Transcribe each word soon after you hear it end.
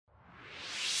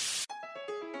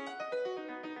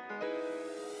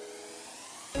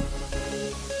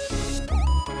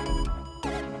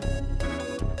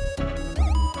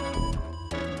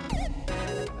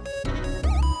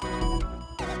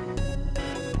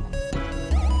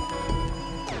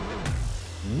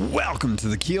Welcome to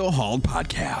the Keelhauled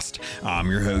Podcast. I'm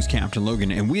your host, Captain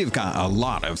Logan, and we have got a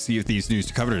lot of Sea of Thieves news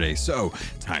to cover today, so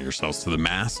tie yourselves to the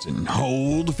mast and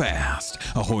hold fast.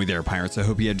 Ahoy there, pirates. I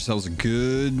hope you had yourselves a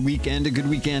good weekend.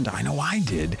 I know I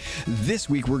did. This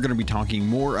week, we're going to be talking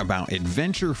more about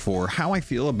Adventure 4, how I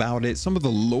feel about it, some of the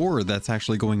lore that's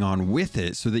actually going on with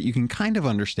it, so that you can kind of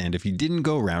understand if you didn't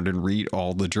go around and read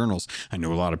all the journals. I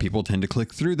know a lot of people tend to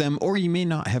click through them, or you may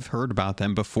not have heard about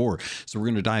them before, so we're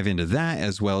going to dive into that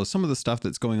as well as some of the stuff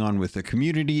that's going on with the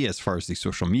community as far as the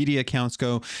social media accounts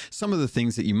go, some of the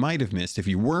things that you might have missed if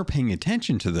you weren't paying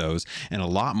attention to those, and a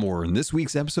lot more in this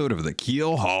week's episode of the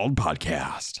Keelhauled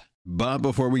Podcast. But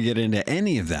before we get into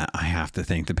any of that, I have to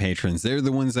thank the patrons. They're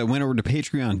the ones that went over to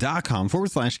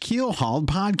patreon.com/Keelhauled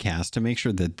Podcast to make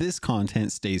sure that this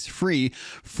content stays free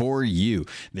for you.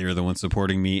 They're the ones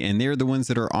supporting me, and they're the ones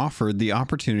that are offered the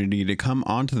opportunity to come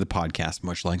onto the podcast,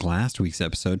 much like last week's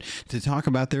episode, to talk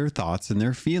about their thoughts and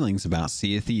their feelings about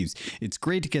Sea of Thieves. It's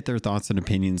great to get their thoughts and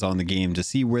opinions on the game, to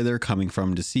see where they're coming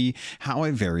from, to see how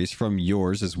it varies from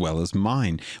yours as well as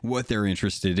mine, what they're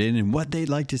interested in, and what they'd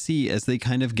like to see as they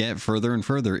kind of get further and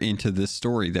further into this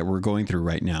story that we're going through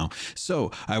right now.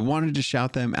 So I wanted to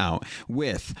shout them out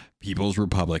with People's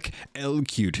Republic, El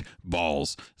Cute,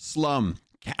 Balls, Slum,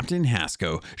 Captain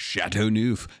Hasco, Chateau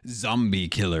Neuf, Zombie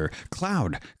Killer,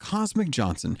 Cloud, Cosmic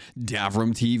Johnson,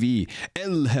 Davram TV,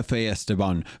 El Jefe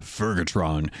Esteban,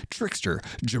 Fergatron, Trickster,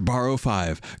 Jabaro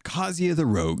 5, Kazia the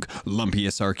Rogue, Lumpy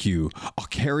SRQ,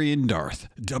 Alcarian Darth,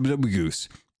 WW Goose,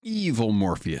 Evil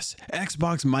Morpheus,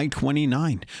 Xbox Mike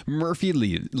 29, Murphy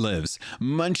Lives,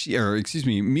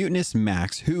 Mutinous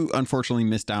Max, who unfortunately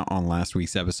missed out on last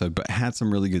week's episode, but had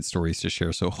some really good stories to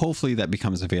share. So hopefully that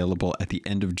becomes available at the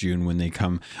end of June when they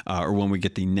come, or when we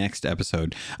get the next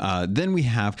episode. Then we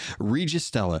have Regis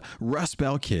Stella, Rust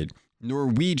Bell Kid,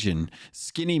 Norwegian,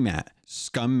 Skinny Matt,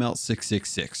 Scummelt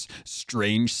 666,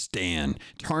 Strange Stan,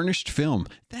 Tarnished Film,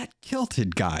 That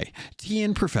Kilted Guy,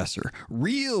 TN Professor,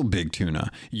 Real Big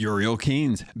Tuna, Uriel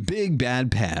Keynes, Big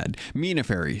Bad Pad, Mina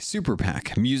Fairy, Super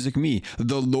Pack, Music Me,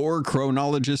 The Lore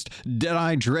Chronologist,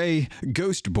 Deadeye Dre,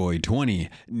 Ghost Boy 20,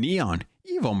 Neon,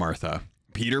 Evil Martha,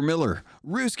 Peter Miller,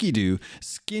 Rooski Doo,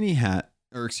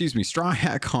 Straw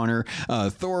Hat Connor,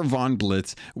 Thor Von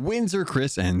Blitz, Windsor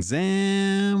Chris, and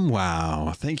Zam.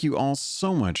 Wow. Thank you all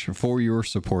so much for your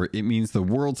support. It means the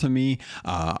world to me.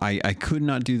 I could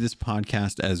not do this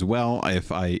podcast as well. If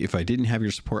I didn't have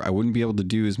your support, I wouldn't be able to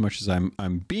do as much as I'm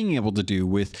being able to do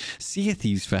with Sea of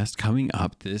Thieves Fest coming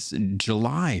up this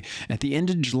July. At the end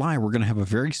of July, we're going to have a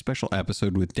very special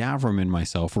episode with Davram and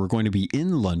myself. We're going to be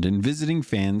in London visiting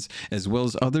fans as well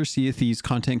as other Sea of Thieves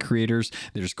content creators.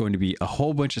 There's going to be a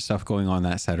whole bunch of stuff going on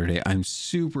that Saturday. I'm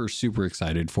super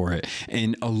excited for it,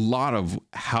 and a lot of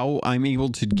how I'm able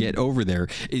to get over there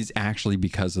is actually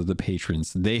because of the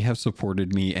patrons. They have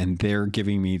supported me, and they're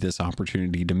giving me this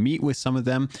opportunity to meet with some of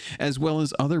them as well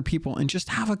as other people and just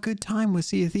have a good time with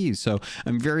Sea of Thieves. So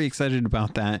I'm very excited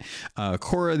about that.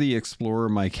 Cora the Explorer,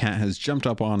 my cat, has jumped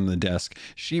up on the desk.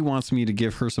 She wants me to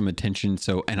give her some attention,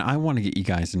 and I want to get you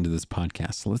guys into this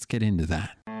podcast, so let's get into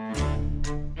that.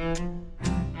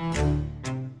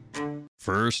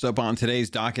 First up on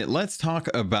today's docket, let's talk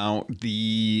about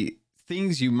the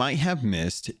things you might have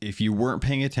missed if you weren't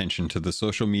paying attention to the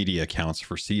social media accounts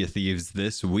for Sea of Thieves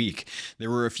this week. There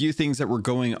were a few things that were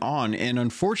going on, and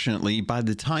unfortunately, by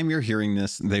the time you're hearing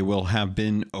this, they will have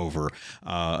been over.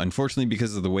 Unfortunately,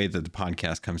 because of the way that the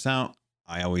podcast comes out,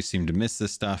 I always seem to miss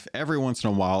this stuff. Every once in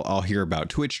a while, I'll hear about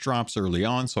Twitch drops early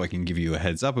on, so I can give you a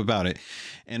heads up about it.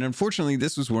 And unfortunately,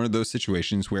 this was one of those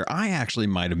situations where I actually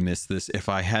might have missed this if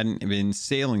I hadn't been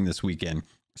sailing this weekend.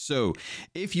 So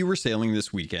if you were sailing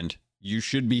this weekend, you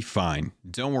should be fine.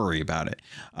 Don't worry about it.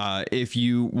 If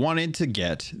you wanted to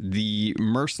get the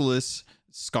Merciless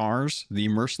Scars, the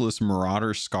Merciless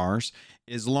Marauder Scars,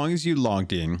 as long as you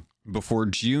logged in before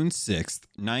June 6th,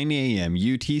 9 a.m.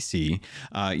 UTC,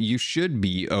 you should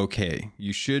be okay.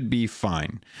 You should be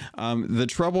fine. The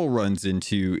trouble runs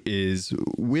into is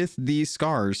with these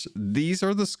scars. These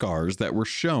are the scars that were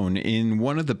shown in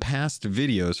one of the past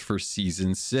videos for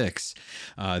season 6.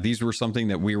 These were something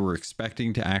that we were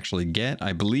expecting to actually get,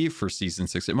 I believe, for season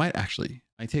 6. It might actually,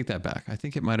 I take that back. I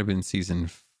think it might have been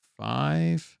season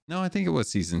 5. No, I think it was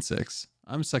season 6.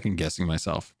 I'm second guessing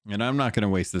myself, and I'm not going to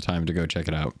waste the time to go check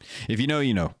it out. If you know,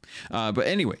 you know. But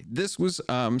anyway, this was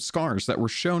scars that were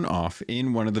shown off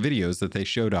in one of the videos that they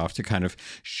showed off to kind of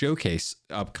showcase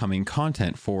upcoming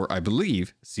content for, I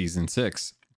believe, season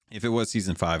 6. If it was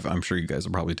season 5, I'm sure you guys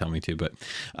will probably tell me too, but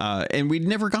and we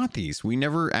never got these. We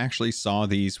never actually saw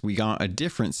these. We got a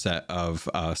different set of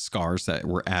scars that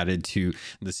were added to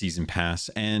the season pass,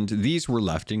 and these were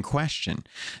left in question.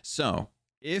 So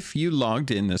if you logged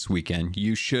in this weekend,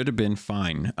 you should have been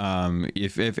fine.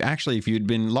 If you'd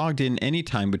been logged in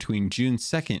anytime between June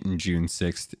 2nd and June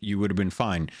 6th, you would have been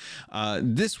fine.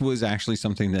 This was actually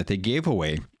something that they gave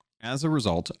away as a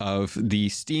result of the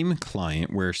Steam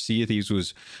client, where Sea of Thieves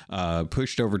was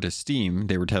pushed over to Steam.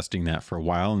 They were testing that for a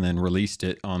while and then released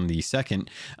it on the 2nd.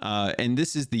 And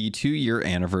this is the 2-year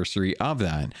anniversary of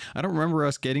that. I don't remember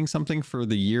us getting something for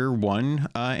the year 1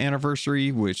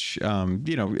 anniversary, which,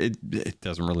 it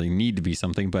doesn't really need to be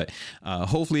something. But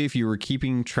hopefully, if you were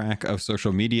keeping track of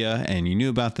social media and you knew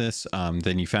about this,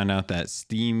 then you found out that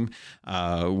Steam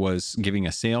was giving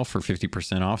a sale for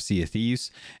 50% off Sea of Thieves.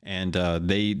 And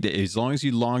as long as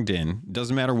you logged in,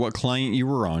 doesn't matter what client you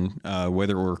were on,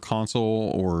 whether it were console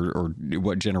or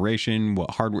what generation,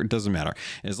 what hardware, it doesn't matter.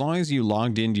 As long as you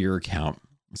logged into your account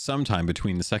sometime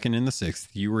between the 2nd and the 6th,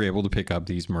 you were able to pick up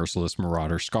these Merciless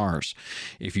Marauder scars.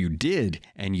 If you did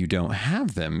and you don't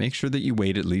have them, make sure that you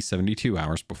wait at least 72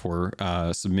 hours before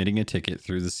submitting a ticket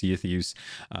through the Sea of Thieves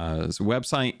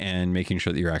website and making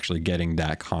sure that you're actually getting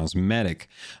that cosmetic.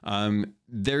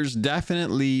 There's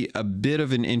definitely a bit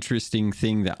of an interesting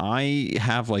thing that I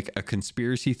have, like a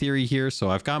conspiracy theory here. So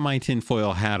I've got my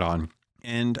tinfoil hat on,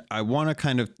 and I want to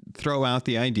kind of throw out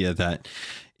the idea that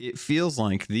it feels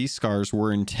like these scars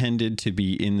were intended to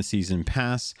be in the season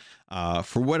pass.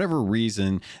 For whatever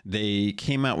reason, they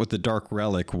came out with the Dark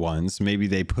Relic ones. Maybe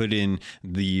they put in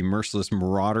the Merciless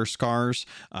Marauder scars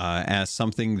as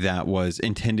something that was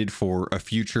intended for a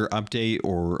future update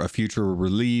or a future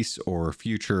release or a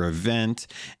future event.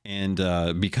 And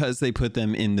because they put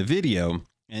them in the video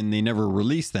and they never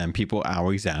released them, people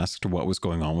always asked what was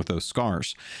going on with those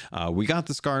scars. We got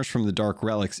the scars from the Dark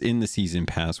Relics in the season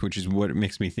pass, which is what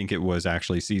makes me think it was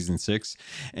actually season 6.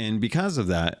 And because of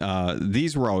that,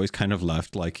 these were always kind of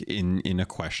left like in a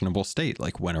questionable state.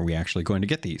 Like, when are we actually going to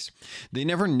get these? They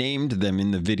never named them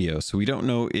in the video, so we don't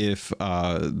know if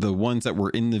the ones that were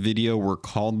in the video were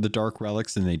called the Dark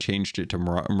Relics and they changed it to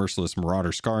Merciless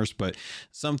Marauder scars. But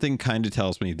something kind of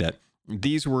tells me that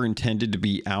these were intended to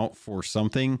be out for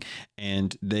something,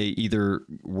 and they either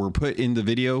were put in the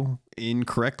video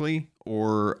incorrectly,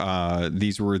 or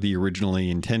these were the originally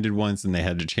intended ones and they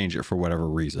had to change it for whatever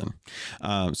reason.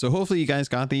 So hopefully you guys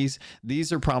got these.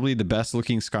 These are probably the best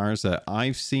looking scars that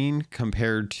I've seen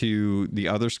compared to the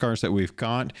other scars that we've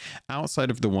got,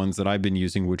 outside of the ones that I've been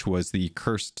using, which was the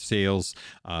Cursed Sails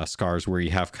scars, where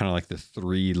you have kind of like the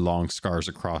 3 long scars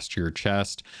across your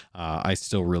chest. I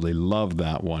still really love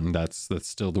that one. That's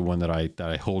still the one that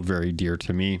I hold very dear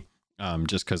to me,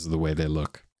 just because of the way they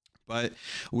look. But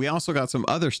we also got some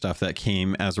other stuff that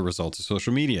came as a result of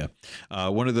social media.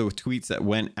 One of the tweets that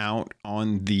went out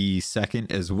on the 2nd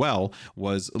as well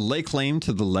was lay claim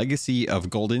to the legacy of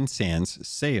Golden Sands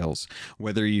sales.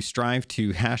 Whether you strive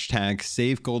to hashtag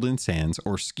save Golden Sands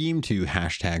or scheme to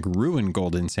hashtag ruin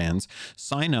Golden Sands,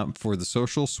 sign up for the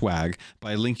social swag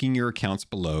by linking your accounts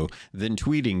below, then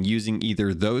tweeting using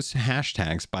either those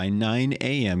hashtags by 9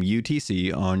 a.m.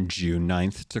 UTC on June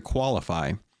 9th to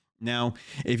qualify. Now,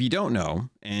 if you don't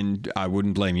know, and I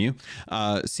wouldn't blame you,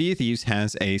 Sea of Thieves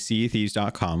has a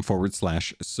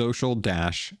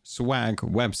seaofthieves.com/social-swag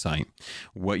website.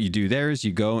 What you do there is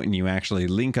you go and you actually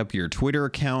link up your Twitter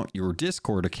account, your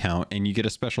Discord account, and you get a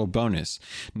special bonus.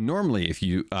 Normally, if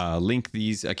you link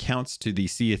these accounts to the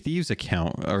Sea of Thieves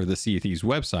account or the Sea of Thieves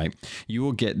website, you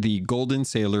will get the Golden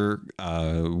Sailor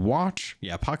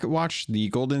pocket watch, the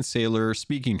Golden Sailor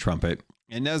speaking trumpet,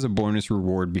 and as a bonus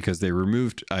reward, because they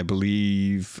removed, I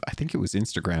think it was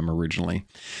Instagram originally,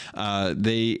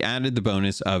 they added the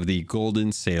bonus of the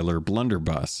Golden Sailor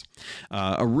blunderbuss.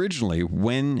 Originally,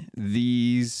 when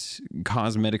these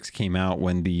cosmetics came out,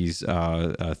 when these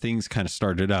things kind of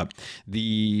started up,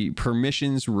 the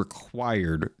permissions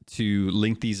required to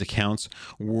link these accounts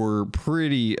were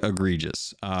pretty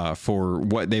egregious for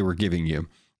what they were giving you.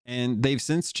 And they've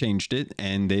since changed it,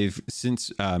 and they've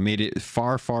since made it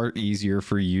far, far easier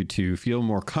for you to feel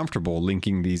more comfortable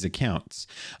linking these accounts.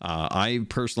 I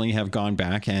personally have gone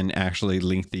back and actually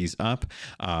linked these up.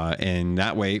 And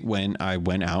that way, when I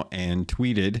went out and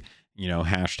tweeted,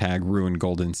 hashtag ruin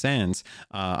Golden Sands,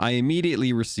 I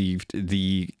immediately received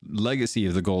the legacy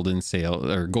of the Golden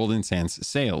Sands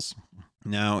sales.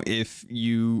 Now, if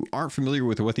you aren't familiar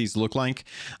with what these look like,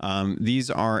 these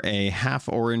are a half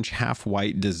orange, half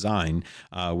white design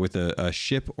with a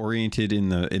ship oriented in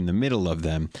the middle of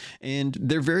them, and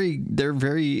they're very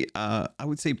I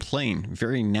would say plain,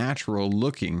 very natural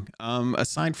looking.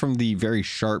 Aside from the very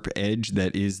sharp edge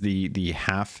that is the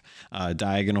half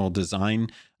diagonal design.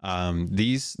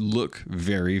 These look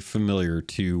very familiar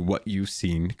to what you've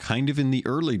seen kind of in the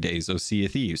early days of Sea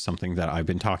of Thieves, something that I've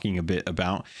been talking a bit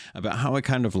about how I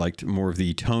kind of liked more of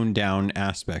the toned down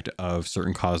aspect of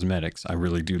certain cosmetics. I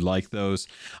really do like those.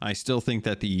 I still think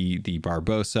that the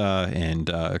Barbossa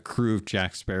and crew of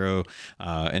Jack Sparrow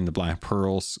and the Black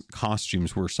Pearls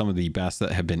costumes were some of the best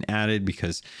that have been added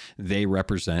because they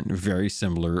represent very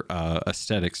similar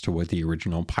aesthetics to what the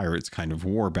original pirates kind of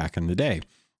wore back in the day.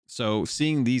 So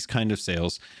seeing these kind of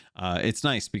sales, it's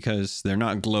nice because they're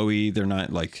not glowy. They're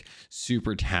not like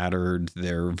super tattered.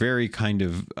 They're very kind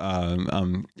of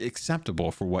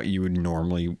acceptable for what you would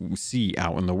normally see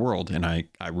out in the world. And I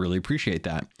really appreciate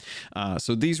that.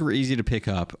 So these were easy to pick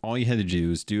up. All you had to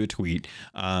do is do a tweet.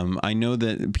 I know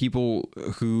that people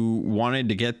who wanted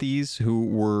to get these, who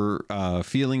were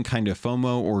feeling kind of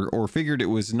FOMO or figured it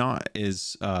was not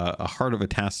as a hard of a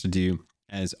task to do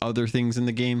as other things in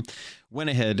the game, went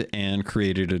ahead and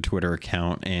created a Twitter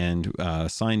account and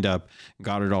signed up,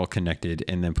 got it all connected,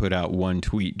 and then put out one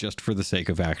tweet just for the sake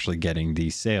of actually getting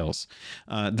these sales.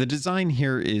 The design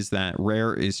here is that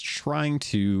Rare is trying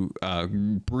to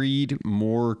breed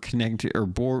more connected or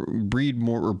breed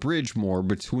more or bridge more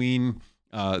between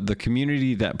the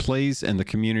community that plays and the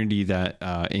community that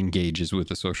engages with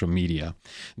the social media.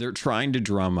 They're trying to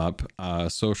drum up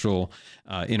social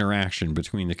interaction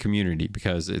between the community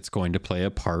because it's going to play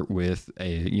a part with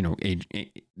a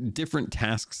different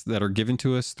tasks that are given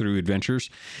to us through adventures.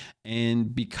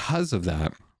 And because of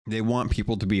that, they want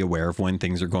people to be aware of when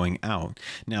things are going out.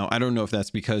 Now, I don't know if that's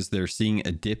because they're seeing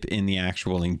a dip in the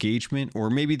actual engagement,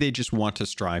 or maybe they just want to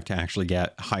strive to actually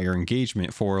get higher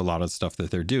engagement for a lot of stuff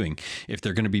that they're doing. If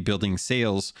they're going to be building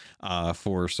sales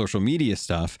for social media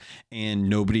stuff and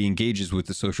nobody engages with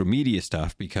the social media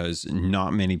stuff because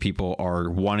not many people are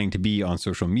wanting to be on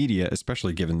social media,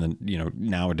 especially given the,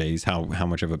 nowadays how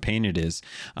much of a pain it is,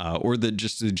 or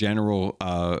just the general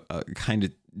kind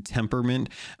of temperament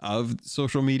of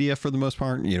social media for the most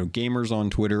part. Gamers on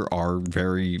Twitter are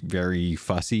very, very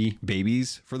fussy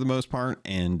babies for the most part.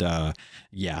 And I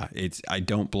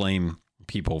don't blame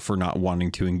people for not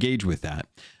wanting to engage with that.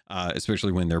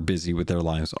 Especially when they're busy with their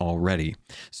lives already.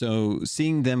 So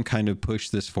seeing them kind of push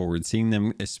this forward, seeing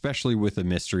them, especially with the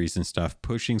mysteries and stuff,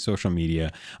 pushing social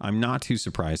media, I'm not too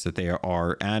surprised that they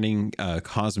are adding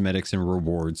cosmetics and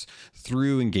rewards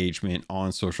through engagement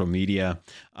on social media.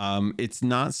 It's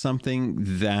not something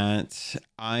that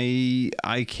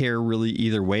I care really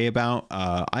either way about.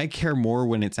 I care more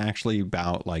when it's actually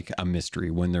about like a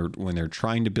mystery, when they're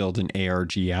trying to build an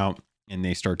ARG out and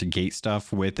they start to gate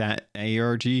stuff with that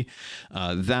ARG,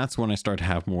 that's when I start to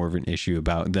have more of an issue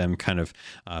about them kind of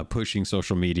pushing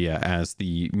social media as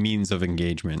the means of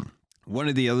engagement. One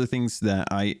of the other things that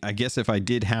I guess if I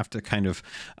did have to kind of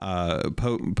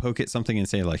poke at something and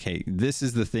say like, hey, this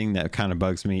is the thing that kind of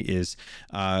bugs me is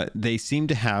they seem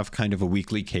to have kind of a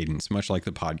weekly cadence, much like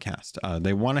the podcast.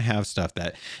 They want to have stuff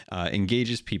that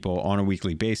engages people on a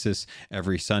weekly basis.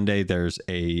 Every Sunday, there's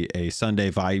a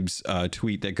Sunday vibes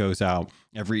tweet that goes out.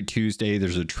 Every Tuesday,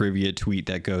 there's a trivia tweet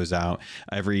that goes out.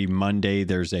 Every Monday,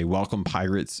 there's a Welcome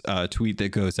Pirates tweet that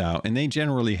goes out. And they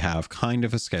generally have kind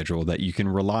of a schedule that you can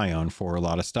rely on for a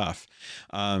lot of stuff.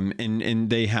 And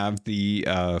they have the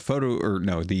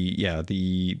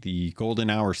the golden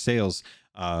hour sales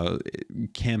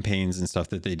campaigns and stuff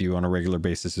that they do on a regular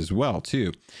basis as well,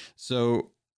 too. So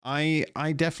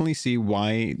I definitely see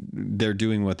why they're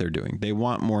doing what they're doing. They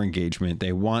want more engagement.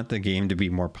 They want the game to be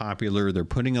more popular. They're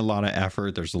putting a lot of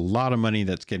effort. There's a lot of money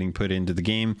that's getting put into the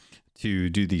game to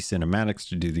do these cinematics,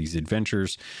 to do these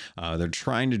adventures. They're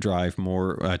trying to drive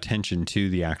more attention to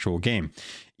the actual game.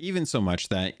 Even so much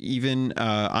that even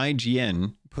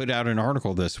IGN put out an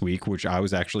article this week, which I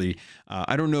was actually,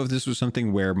 I don't know if this was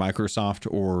something where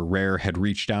Microsoft or Rare had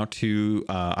reached out to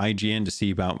IGN to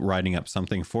see about writing up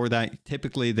something for that.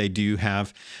 Typically, they do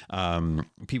have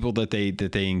people that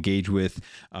they engage with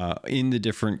in the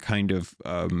different kind of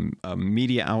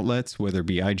media outlets, whether it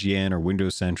be IGN or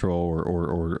Windows Central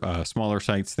or smaller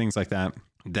sites, things like that.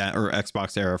 that, or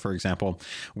Xbox Era, for example,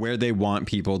 where they want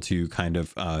people to kind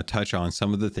of touch on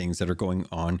some of the things that are going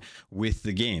on with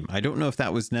the game. I don't know if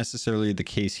that was necessarily the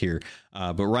case here,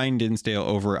 but Ryan Dinsdale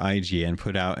over IGN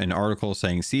put out an article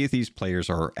saying Sea of Thieves players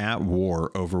are at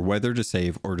war over whether to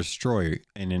save or destroy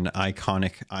in an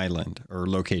iconic island or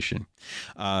location.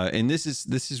 And this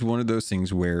is one of those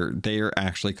things where they are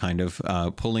actually kind of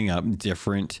pulling up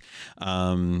different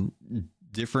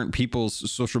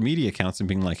people's social media accounts and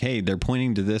being like, hey, they're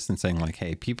pointing to this and saying like,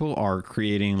 hey, people are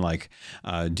creating like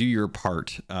do your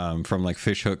part from like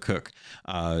Fishhook Cook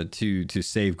to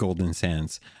save Golden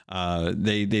Sands.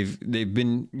 They've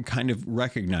been kind of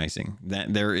recognizing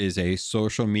that there is a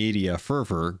social media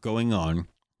fervor going on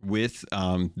with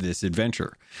this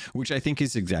adventure, which I think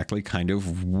is exactly kind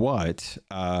of what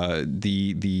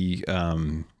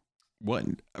what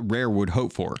Rare would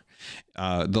hope for.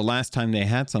 The last time they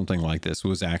had something like this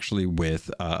was actually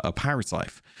with A Pirate's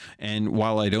Life. And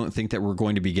while I don't think that we're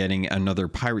going to be getting another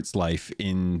Pirate's Life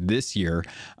in this year,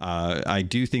 I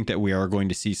do think that we are going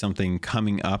to see something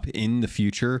coming up in the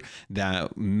future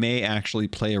that may actually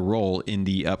play a role in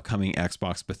the upcoming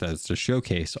Xbox Bethesda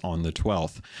showcase on the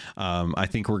 12th. I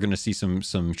think we're going to see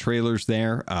some trailers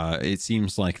there. It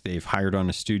seems like they've hired on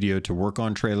a studio to work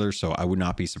on trailers, so I would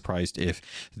not be surprised if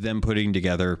them putting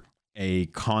together a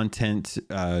content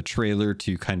trailer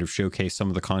to kind of showcase some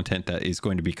of the content that is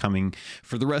going to be coming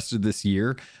for the rest of this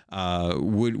year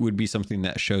would be something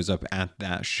that shows up at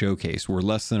that showcase. We're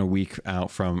less than a week out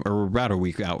from, or about a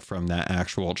week out from that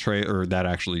actual trailer, or that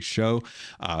actually show.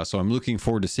 So I'm looking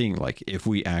forward to seeing like if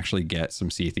we actually get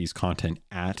some Sea of Thieves content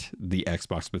at the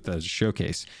Xbox Bethesda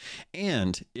showcase,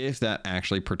 and if that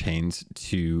actually pertains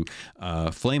to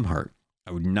Flameheart.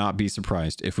 I would not be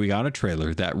surprised if we got a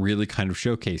trailer that really kind of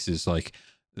showcases like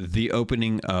the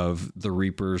opening of the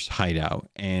Reaper's hideout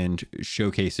and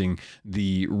showcasing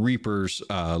the Reaper's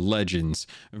Legends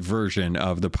version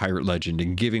of the Pirate Legend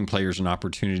and giving players an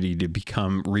opportunity to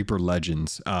become Reaper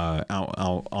Legends out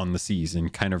on the seas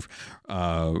and kind of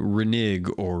renege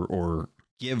or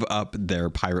give up their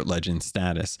Pirate Legend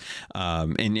status.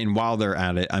 And while they're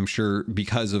at it, I'm sure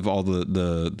because of all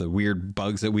the weird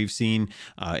bugs that we've seen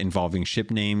involving ship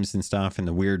names and stuff and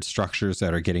the weird structures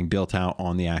that are getting built out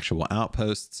on the actual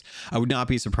outposts, I would not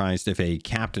be surprised if a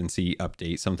captaincy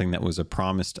update, something that was a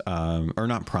promised, or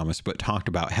not promised, but talked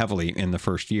about heavily in the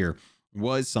first year,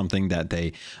 was something that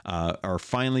they are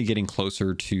finally getting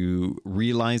closer to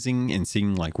realizing and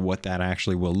seeing like what that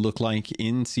actually will look like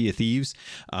in Sea of Thieves,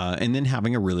 and then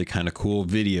having a really kind of cool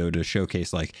video to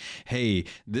showcase like, hey,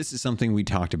 this is something we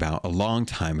talked about a long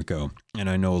time ago, and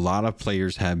I know a lot of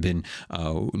players have been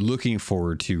looking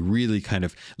forward to really kind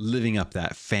of living up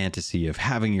that fantasy of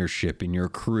having your ship and your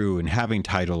crew and having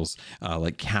titles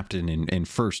like captain and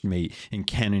first mate and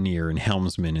cannoneer and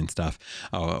helmsman and stuff,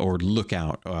 or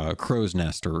lookout, crow's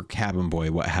nest or cabin boy,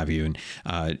 what have you.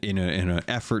 And in an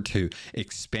effort to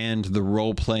expand the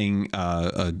role-playing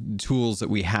tools that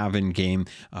we have in game,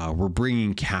 we're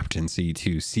bringing captaincy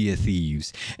to Sea of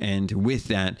Thieves, and with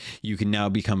that you can now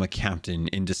become a captain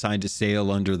and decide to sail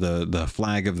under the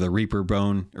flag of the Reaper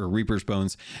Bone or Reaper's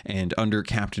Bones and under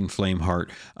Captain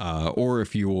Flameheart, or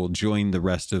if you will join the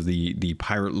rest of the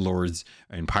pirate lords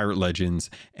and pirate legends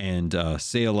and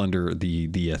sail under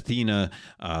the Athena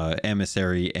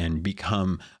emissary and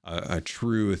become a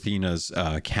true Athena's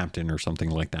captain or something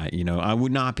like that. You know, I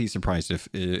would not be surprised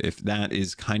if that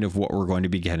is kind of what we're going to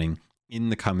be getting in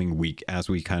the coming week as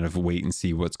we kind of wait and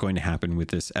see what's going to happen with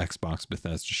this Xbox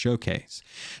Bethesda showcase.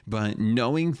 But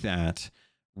knowing that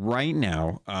right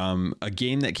now, a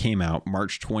game that came out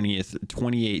March 20th,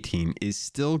 2018 is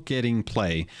still getting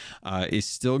play, is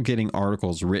still getting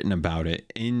articles written about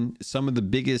it in some of the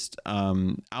biggest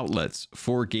outlets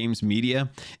for games media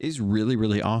is really,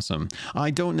 really awesome.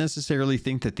 I don't necessarily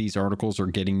think that these articles are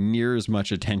getting near as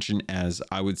much attention as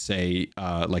I would say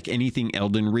like anything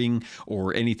Elden Ring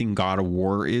or anything God of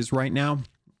War is right now.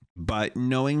 But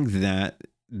knowing that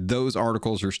those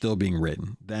articles are still being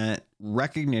written, that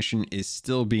recognition is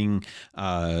still being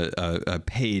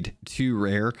paid to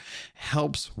Rare,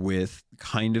 helps with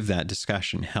kind of that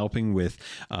discussion, helping with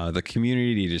the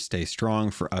community to stay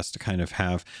strong, for us to kind of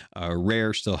have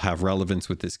Rare still have relevance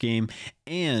with this game.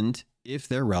 And if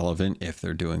they're relevant, if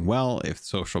they're doing well, if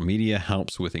social media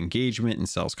helps with engagement and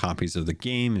sells copies of the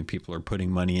game and people are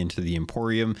putting money into the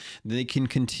Emporium, they can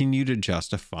continue to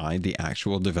justify the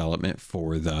actual development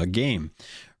for the game.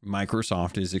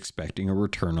 Microsoft is expecting a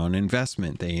return on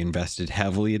investment. They invested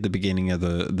heavily at the beginning of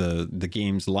the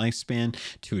game's lifespan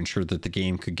to ensure that the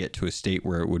game could get to a state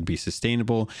where it would be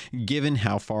sustainable, given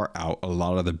how far out a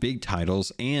lot of the big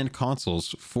titles and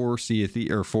consoles for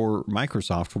for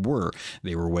Microsoft were.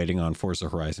 They were waiting on Forza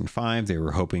Horizon 5. They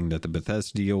were hoping that the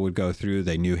Bethesda deal would go through.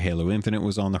 They knew Halo Infinite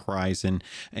was on the horizon,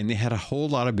 and they had a whole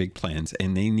lot of big plans,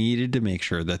 and they needed to make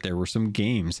sure that there were some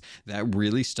games that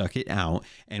really stuck it out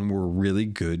and were really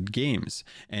good games,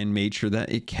 and made sure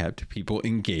that it kept people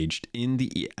engaged in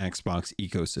the Xbox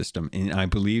ecosystem. And I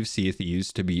believe Sea of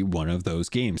Thieves to be one of those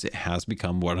games. It has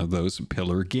become one of those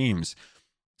pillar games.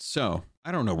 So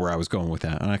I don't know where I was going with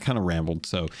that, and I kind of rambled.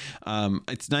 So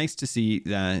it's nice to see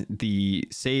that the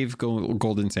Save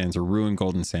Golden Sands or Ruin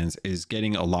Golden Sands is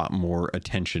getting a lot more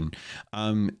attention.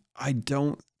 I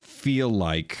don't feel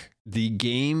like the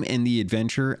game and the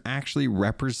adventure actually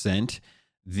represent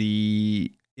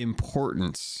the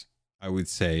importance, I would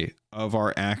say, of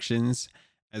our actions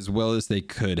as well as they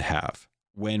could have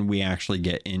when we actually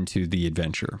get into the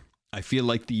adventure. I feel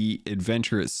like the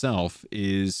adventure itself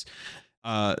is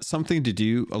something to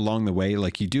do along the way.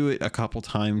 Like, you do it a couple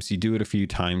times, you do it a few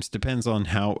times, depends on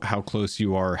how close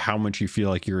you are, how much you feel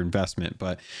like your investment.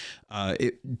 But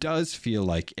it does feel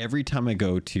like every time I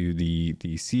go to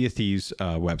the Sea of Thieves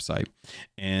website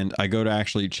and I go to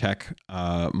actually check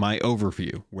my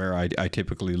overview, where I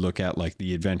typically look at like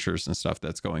the adventures and stuff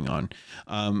that's going on,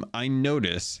 I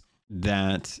notice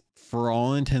that for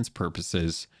all intents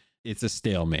purposes, it's a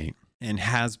stalemate, and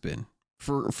has been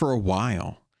for a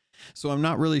while. So I'm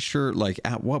not really sure, like,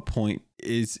 at what point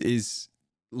is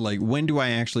like, when do I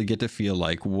actually get to feel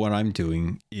like what I'm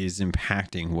doing is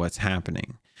impacting what's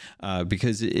happening?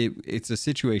 Because it's a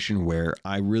situation where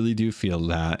I really do feel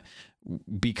that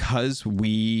because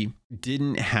we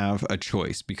didn't have a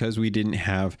choice, because we didn't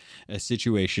have a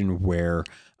situation where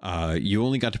you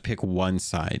only got to pick one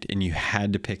side and you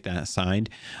had to pick that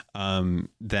side,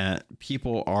 that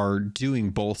people are doing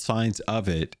both sides of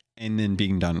it and then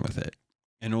being done with it.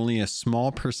 And only a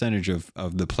small percentage of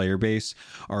the player base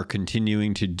are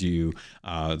continuing to do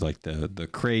like the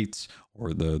crates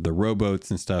or the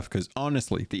rowboats and stuff. Because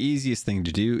honestly, the easiest thing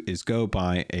to do is go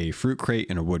buy a fruit crate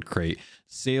and a wood crate,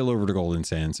 sail over to Golden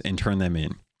Sands and turn them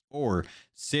in. Or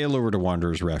sail over to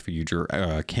Wanderer's Refuge or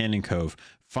Cannon Cove,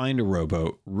 find a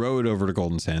rowboat, row it over to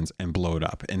Golden Sands and blow it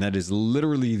up. And that is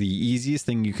literally the easiest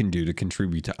thing you can do to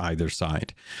contribute to either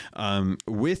side.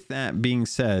 With that being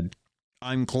said,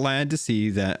 I'm glad to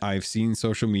see that I've seen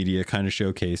social media kind of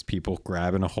showcase people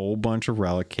grabbing a whole bunch of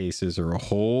relic cases or a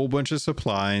whole bunch of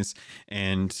supplies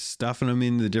and stuffing them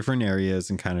in the different areas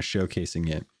and kind of showcasing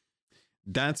it.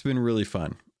 That's been really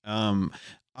fun.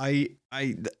 I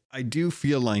do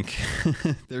feel like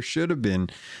there should have been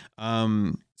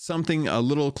something a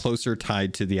little closer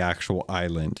tied to the actual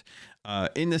island,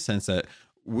 in the sense that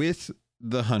with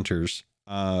the hunters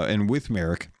and with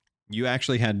Merrick, you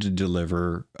actually had to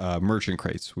deliver merchant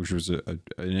crates, which was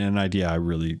an idea. I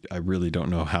really don't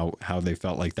know how they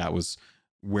felt like that was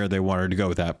where they wanted to go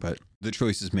with that, but the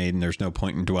choice is made and there's no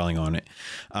point in dwelling on it.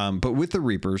 But with the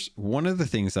Reapers, one of the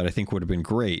things that I think would have been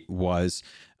great was,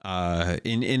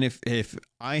 if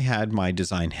I had my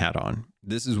design hat on,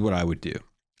 this is what I would do.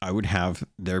 I would have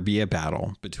there be a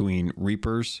battle between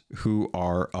Reapers, who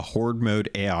are a horde mode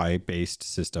AI based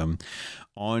system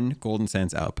on Golden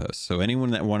Sands Outpost. So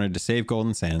anyone that wanted to save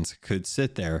Golden Sands could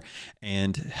sit there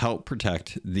and help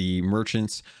protect the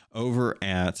merchants over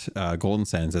at Golden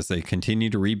Sands as they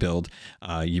continue to rebuild.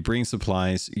 You bring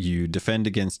supplies, you defend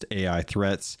against AI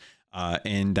threats.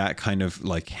 And that kind of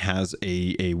like has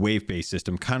a wave-based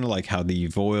system, kind of like how the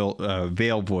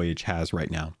Veil Voyage has right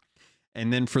now.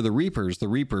 And then for the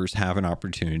Reapers have an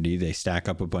opportunity. They stack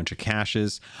up a bunch of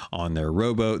caches on their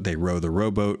rowboat. They row the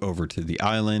rowboat over to the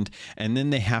island, and then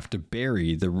they have to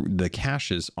bury the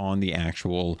caches on the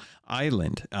actual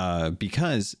island,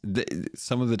 because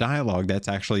some of the dialogue that's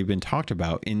actually been talked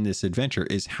about in this adventure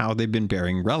is how they've been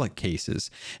burying relic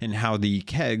cases and how the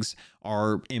kegs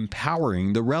are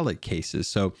empowering the relic cases.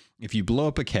 So if you blow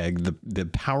up a keg, the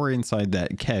power inside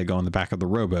that keg on the back of the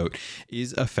rowboat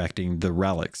is affecting the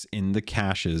relics in the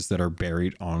caches that are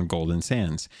buried on Golden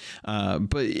Sands.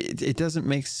 But it doesn't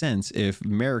make sense if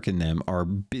Merrick and them are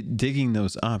digging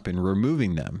those up and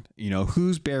removing them. You know,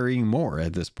 who's burying more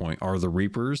at this point? Are the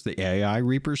Reapers, the AI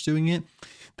Reapers, doing it?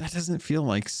 That doesn't feel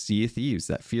like Sea of Thieves.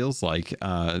 That feels like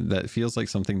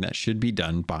something that should be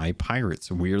done by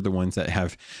pirates. We are the ones that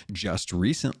have just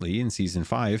recently in season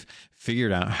 5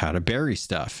 figured out how to bury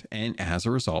stuff, and as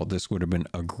a result, this would have been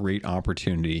a great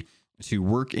opportunity to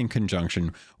work in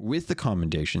conjunction with the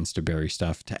commendations to bury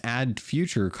stuff, to add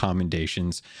future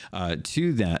commendations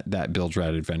to that build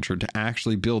rat adventure, to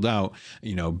actually build out,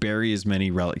 bury as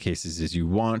many relic cases as you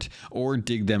want, or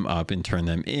dig them up and turn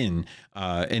them in,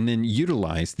 and then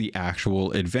utilize the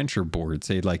actual adventure board.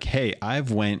 Say like, hey,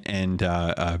 I've went and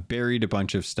buried a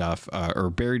bunch of stuff, or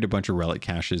buried a bunch of relic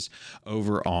caches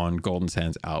over on Golden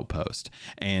Sands Outpost,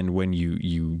 and when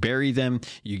you bury them,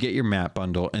 you get your map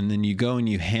bundle, and then you go and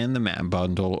you hand the map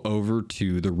bundle over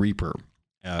to the Reaper,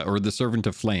 or the Servant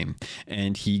of Flame,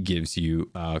 and he gives you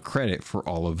credit for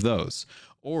all of those.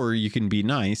 Or you can be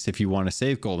nice if you want to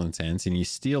save Golden Sands, and you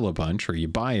steal a bunch, or you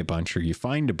buy a bunch, or you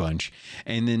find a bunch,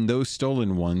 and then those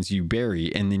stolen ones you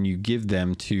bury, and then you give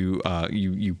them to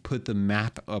you put the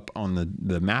map up on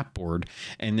the map board,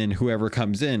 and then whoever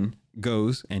comes in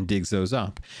goes and digs those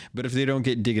up. But if they don't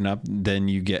get digging up, then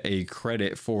you get a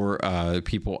credit for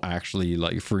people actually,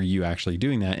 like, for you actually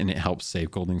doing that, and it helps save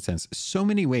Golden Sands. So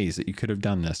many ways that you could have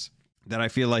done this, that I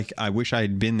feel like I wish I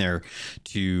had been there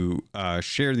to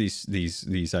share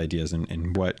these ideas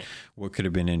and what could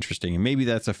have been interesting. And maybe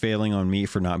that's a failing on me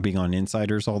for not being on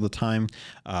Insiders all the time,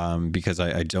 because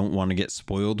I don't want to get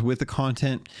spoiled with the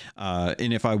content.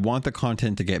 And if I want the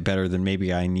content to get better, then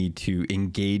maybe I need to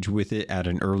engage with it at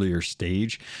an earlier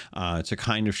stage to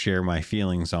kind of share my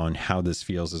feelings on how this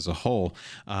feels as a whole.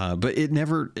 But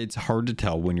it's hard to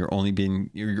tell when you're only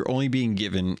being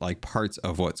given like parts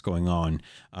of what's going on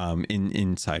in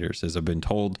Insiders, as I've been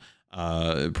told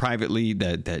privately,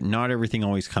 that not everything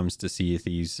always comes to Sea of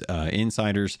Thieves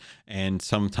Insiders, and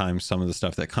sometimes some of the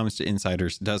stuff that comes to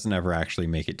Insiders doesn't ever actually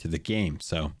make it to the game.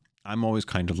 So I'm always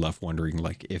kind of left wondering,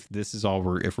 like, if this is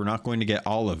all if we're not going to get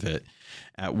all of it,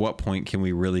 at what point can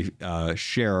we really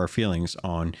share our feelings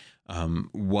on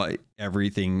what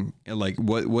everything, like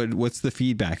what's the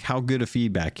feedback? How good a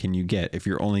feedback can you get if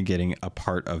you're only getting a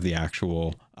part of the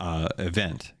actual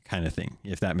event, kind of thing,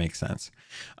 if that makes sense.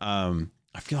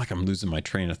 I feel like I'm losing my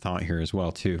train of thought here as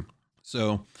well too.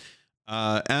 So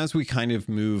as we kind of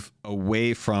move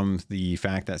away from the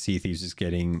fact that Sea of Thieves is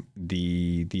getting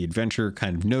the adventure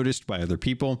kind of noticed by other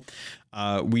people,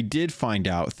 we did find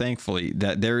out, thankfully,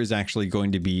 that there is actually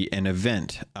going to be an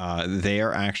event. They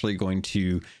are actually going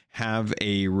to have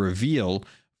a reveal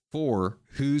for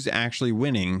who's actually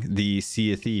winning the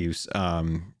Sea of Thieves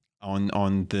on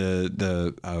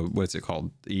the what's it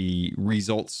called? The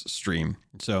results stream.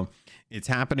 So it's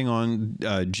happening on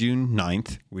June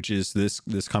 9th, which is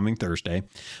this coming Thursday.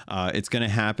 It's going to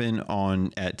happen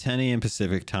at 10 a.m.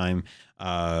 Pacific time.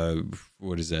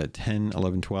 What is that? 10,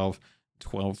 11, 12,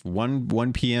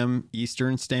 1 p.m.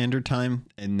 Eastern Standard Time.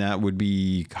 And that would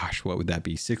be, gosh, what would that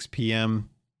be? 6 p.m.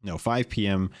 No, 5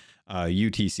 p.m.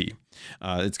 UTC.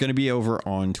 It's going to be over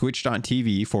on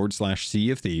twitch.tv/Sea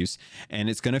of Thieves, and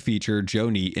it's going to feature Joe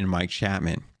Neate and Mike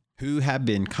Chapman, who have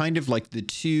been kind of like the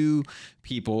two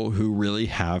people who really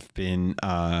have been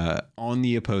on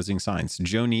the opposing sides.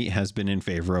 Joe Neate has been in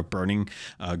favor of burning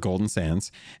Golden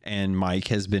Sands, and Mike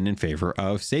has been in favor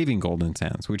of saving Golden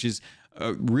Sands, which is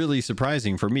really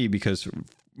surprising for me, because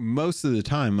most of the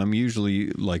time I'm usually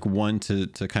like one to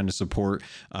kind of support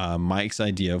Mike's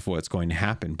idea of what's going to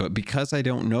happen. But because I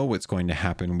don't know what's going to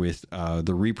happen with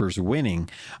the Reapers winning,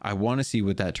 I want to see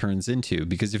what that turns into.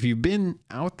 Because if you've been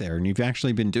out there and you've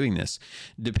actually been doing this,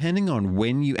 depending on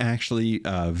when you actually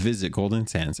visit Golden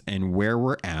Sands and where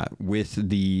we're at with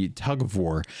the tug of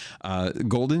war,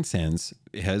 Golden Sands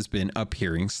has been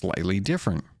appearing slightly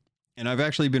different. And I've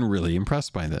actually been really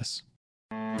impressed by this.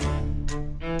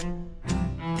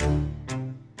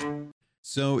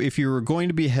 So if you're going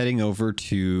to be heading over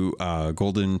to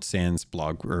Golden Sands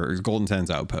blog, or Golden Sands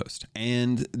Outpost,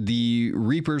 and the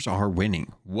Reapers are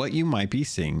winning, what you might be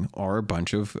seeing are a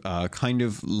bunch of kind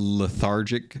of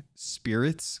lethargic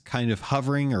spirits kind of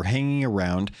hovering or hanging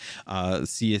around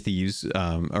Sea of Thieves,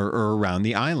 or around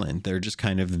the island. They're just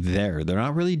kind of there. They're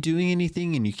not really doing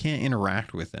anything, and you can't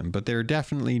interact with them, but they're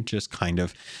definitely just kind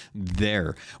of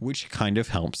there, which kind of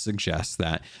helps suggest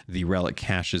that the relic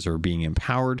caches are being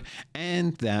empowered, and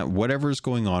that whatever's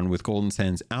going on with Golden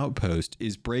Sands Outpost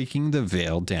is breaking the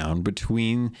veil down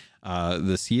between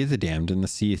the Sea of the Damned and the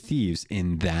Sea of Thieves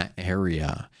in that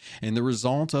area. And the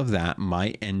result of that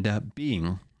might end up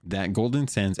being that Golden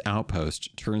Sands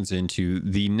Outpost turns into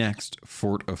the next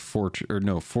Fort of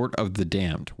the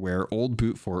Damned, where Old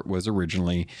Boot Fort was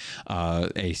originally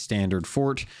a standard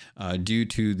fort due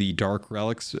to the dark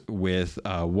relics with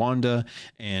Wanda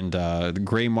and the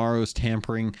Grey Morrow's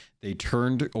tampering. they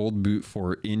turned Old Boot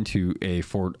Fort into a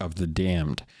Fort of the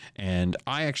Damned. And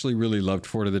I actually really loved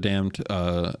Fort of the Damned.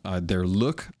 Their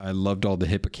look, I loved all the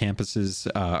hippocampuses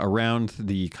around,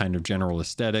 the kind of general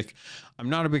aesthetic. I'm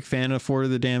not a big fan of Fort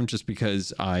of the Damned just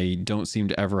because I don't seem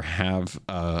to ever have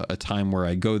a time where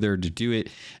I go there to do it,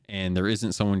 and there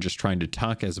isn't someone just trying to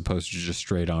tuck as opposed to just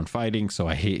straight on fighting. So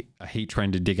I hate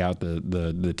trying to dig out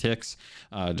the ticks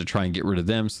to try and get rid of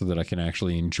them so that I can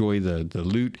actually enjoy the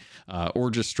loot,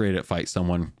 or just straight up fight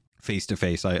someone face to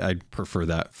face. I'd prefer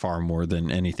that far more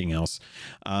than anything else.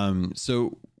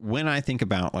 So when I think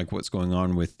about like what's going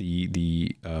on with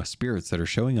the spirits that are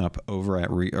showing up over at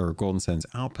Golden Sands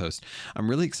Outpost, I'm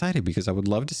really excited because I would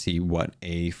love to see what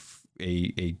a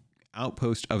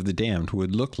outpost of the damned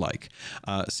would look like.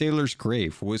 Sailor's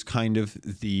Grave was kind of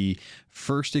the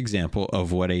first example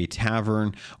of what a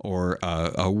tavern or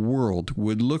a world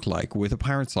would look like with a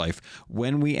pirate's life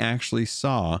when we actually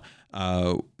saw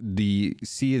the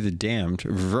Sea of the Damned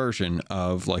version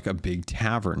of like a big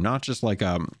tavern, not just like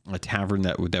a tavern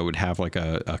that would have like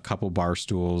a couple bar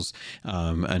stools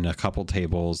and a couple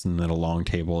tables and then a long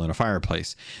table and a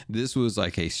fireplace. This was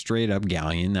like a straight up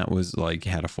galleon that was like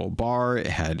had a full bar, it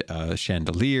had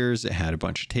chandeliers, it had a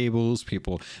bunch of tables,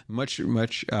 people, much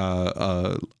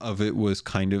of it was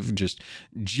kind of just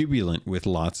jubilant with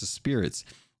lots of spirits.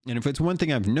 And if it's one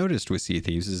thing I've noticed with Sea of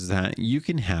Thieves is that you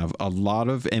can have a lot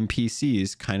of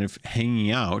NPCs kind of hanging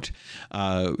out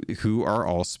who are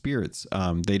all spirits.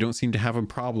 They don't seem to have a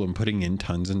problem putting in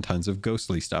tons and tons of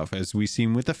ghostly stuff. As we've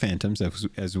seen with the Phantoms,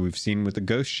 as we've seen with the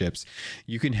ghost ships,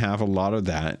 you can have a lot of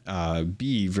that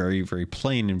be very, very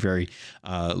plain and very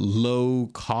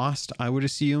low cost, I would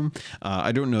assume.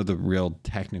 I don't know the real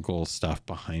technical stuff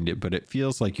behind it, but it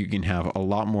feels like you can have a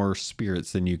lot more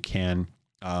spirits than you can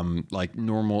like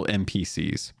normal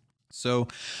NPCs. So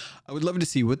I would love to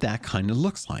see what that kind of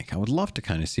looks like. I would love to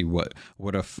kind of see what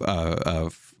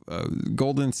a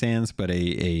Golden Sands, but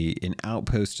an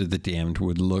outpost of the damned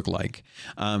would look like.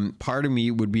 Part of me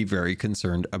would be very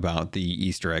concerned about the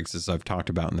Easter eggs, as I've talked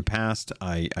about in the past.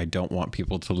 I don't want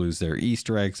people to lose their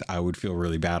Easter eggs. I would feel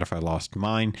really bad if I lost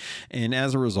mine. And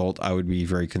as a result, I would be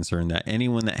very concerned that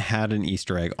anyone that had an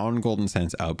Easter egg on Golden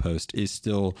Sands Outpost is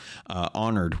still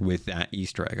honored with that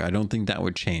Easter egg. I don't think that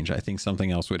would change. I think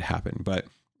something else would happen. But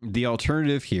the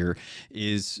alternative here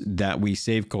is that we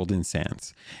save Golden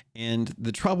Sands. And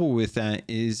the trouble with that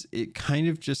is it kind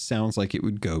of just sounds like it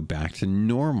would go back to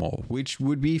normal, which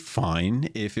would be fine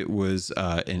if it was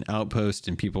an outpost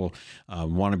and people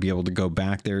want to be able to go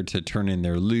back there to turn in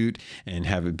their loot and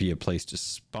have it be a place to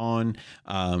spawn.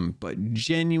 But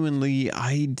genuinely,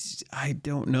 I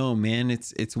don't know, man.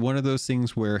 It's one of those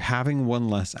things where having one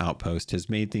less outpost has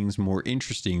made things more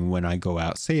interesting when I go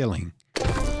out sailing.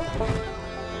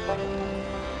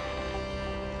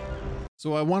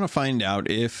 So I want to find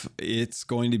out if it's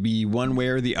going to be one way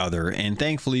or the other. And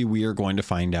thankfully, we are going to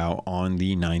find out on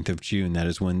the 9th of June. That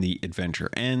is when the adventure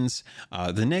ends.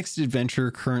 The next adventure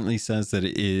currently says that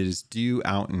it is due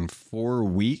out in 4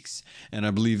 weeks. And I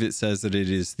believe it says that it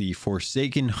is the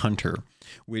Forsaken Hunter,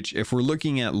 which if we're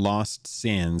looking at Lost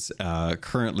Sands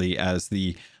currently as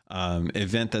the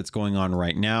event that's going on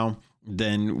right now,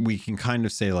 then we can kind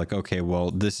of say like, okay, well,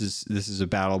 this is a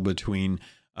battle between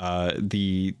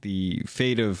the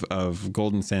fate of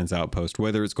Golden Sands Outpost,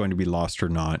 whether it's going to be lost or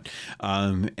not.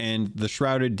 And the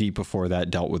Shrouded Deep before that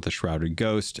dealt with the Shrouded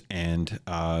Ghost and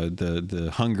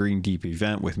the Hungering Deep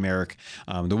event with Merrick.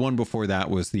 The one before that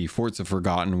was the Forts of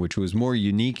Forgotten, which was more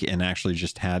unique and actually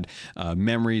just had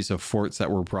memories of forts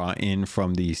that were brought in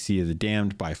from the Sea of the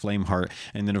Damned by Flameheart.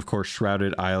 And then, of course,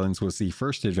 Shrouded Islands was the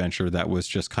first adventure that was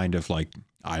just kind of like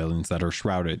islands that are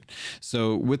shrouded.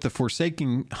 So with the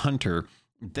Forsaken Hunter,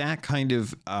 that kind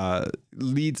of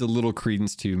leads a little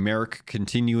credence to Merrick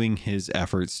continuing his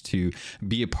efforts to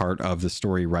be a part of the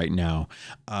story right now.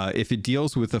 If it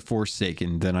deals with the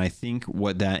Forsaken, then I think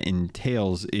what that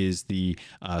entails is the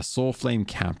Soul Flame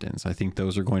captains. I think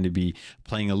those are going to be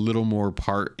playing a little more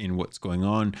part in what's going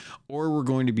on, or we're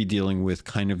going to be dealing with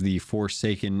kind of the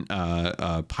Forsaken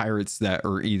pirates that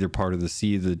are either part of the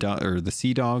Sea or the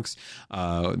Sea Dogs,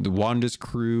 the Wanda's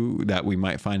crew, that we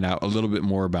might find out a little bit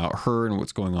more about her and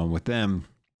what's going on with them.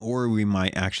 Or we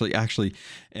might actually,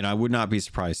 and I would not be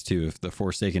surprised too if the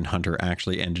Forsaken Hunter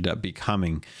actually ended up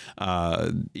becoming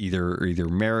either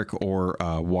Merrick or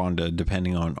Wanda,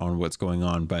 depending on what's going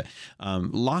on. But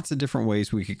lots of different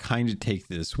ways we could kind of take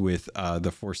this with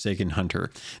the Forsaken Hunter.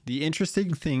 The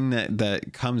interesting thing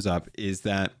that comes up is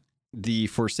that the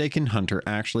Forsaken Hunter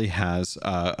actually has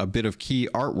a bit of key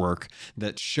artwork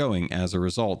that's showing as a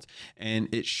result,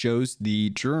 and it shows the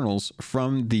journals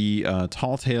from the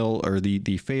Tall Tale, or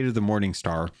the Fate of the Morning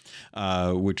Star,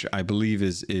 which I believe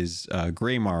is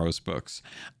Greymorrow's books,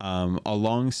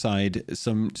 alongside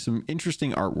some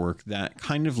interesting artwork that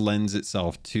kind of lends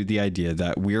itself to the idea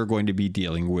that we are going to be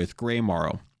dealing with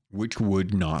Greymorrow, which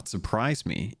would not surprise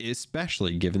me,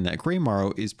 especially given that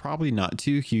Greymorrow is probably not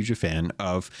too huge a fan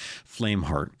of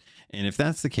Flameheart. And if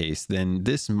that's the case, then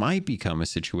this might become a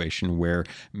situation where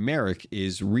Merrick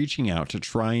is reaching out to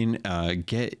try and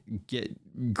get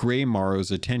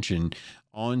Greymorrow's attention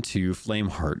onto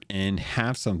Flameheart and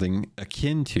have something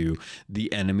akin to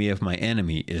the enemy of my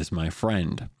enemy is my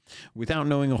friend. Without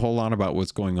knowing a whole lot about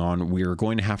what's going on, we are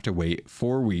going to have to wait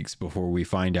 4 weeks before we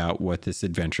find out what this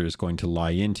adventure is going to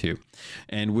lie into.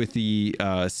 And with the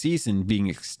season being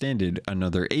extended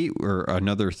another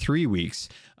 3 weeks,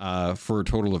 for a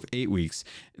total of 8 weeks,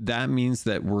 that means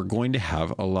that we're going to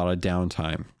have a lot of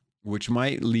downtime, which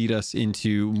might lead us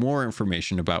into more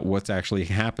information about what's actually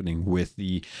happening with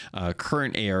the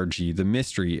current ARG, the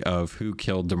mystery of who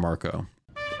killed DeMarco.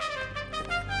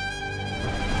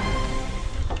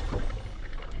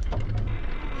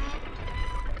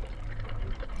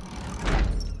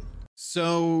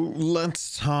 So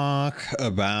let's talk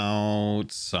about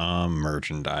some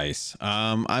merchandise.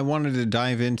 I wanted to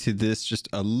dive into this just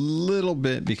a little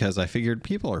bit because I figured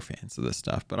people are fans of this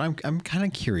stuff, but I'm kind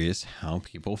of curious how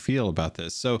people feel about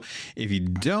this. So if you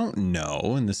don't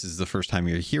know, and this is the first time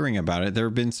you're hearing about it, there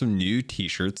have been some new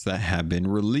t-shirts that have been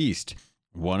released.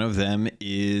 One of them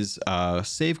is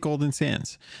Save Golden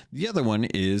Sands. The other one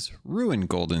is Ruin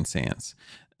Golden Sands.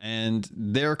 And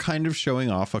they're kind of showing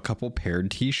off a couple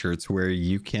paired t-shirts where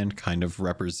you can kind of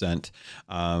represent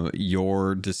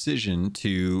your decision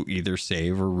to either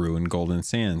save or ruin Golden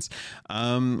Sands.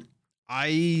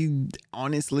 I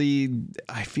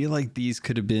feel like these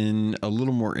could have been a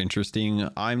little more interesting.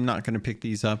 I'm not going to pick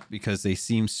these up because they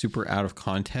seem super out of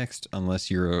context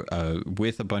unless you're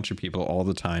with a bunch of people all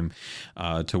the time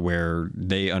to where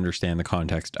they understand the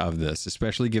context of this,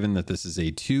 especially given that this is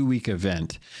a 2-week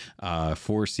event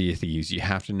for Sea of Thieves. You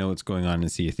have to know what's going on in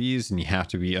Sea of Thieves, and you have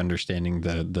to be understanding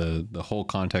the whole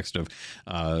context of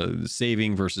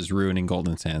saving versus ruining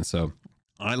Golden Sands. So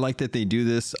I like that they do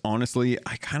this. Honestly,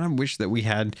 I kind of wish that we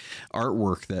had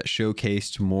artwork that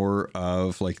showcased more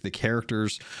of like the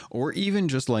characters, or even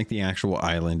just like the actual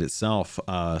island itself.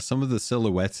 Some of the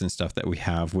silhouettes and stuff that we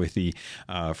have with the,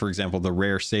 for example, the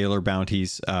Rare Sailor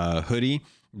Bounties hoodie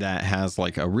that has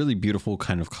like a really beautiful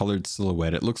kind of colored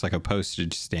silhouette. It looks like a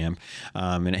postage stamp,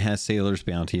 and it has Sailor's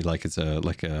Bounty, like it's a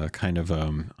kind of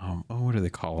what do they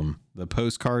call them? The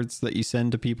postcards that you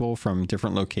send to people from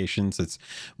different locations. It's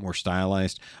more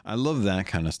stylized. I love that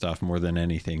kind of stuff more than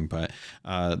anything. But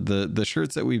the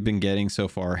shirts that we've been getting so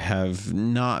far have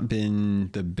not been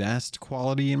the best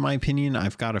quality, in my opinion.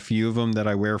 I've got a few of them that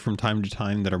I wear from time to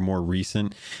time that are more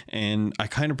recent, and I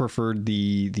kind of preferred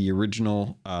the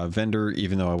original vendor,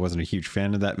 even though I wasn't a huge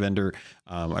fan of that vendor.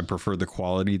 I prefer the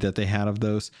quality that they had of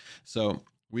those. So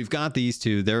we've got these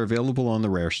two. They're available on the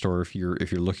Rare store if you're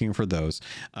looking for those.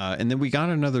 And then we got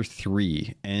another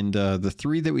 3, and the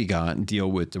 3 that we got deal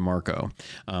with DeMarco.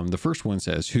 The first one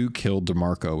says, "Who killed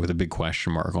DeMarco?" with a big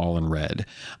question mark, all in red.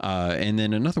 And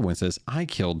then another one says, "I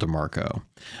killed DeMarco,"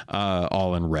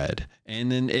 all in red. And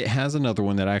then it has another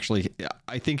one that actually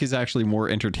I think is actually more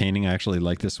entertaining. I actually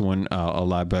like this one a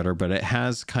lot better, but it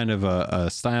has kind of a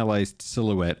stylized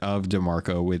silhouette of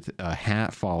DeMarco with a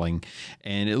hat falling,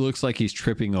 and it looks like he's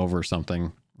tripping over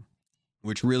something,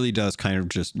 which really does kind of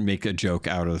just make a joke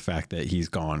out of the fact that he's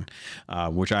gone,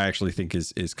 which I actually think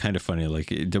is kind of funny. Like,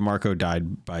 DeMarco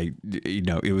died by,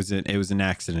 it was an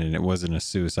accident. It wasn't a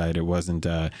suicide. It wasn't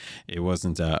a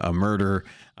murder.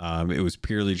 It was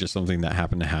purely just something that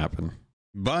happened to happen.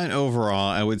 But overall,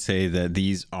 I would say that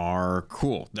these are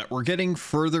cool, that we're getting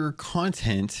further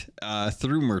content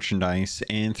through merchandise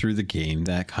and through the game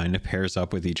that kind of pairs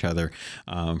up with each other.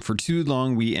 For too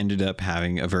long, we ended up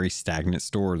having a very stagnant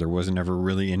store. There wasn't ever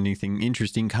really anything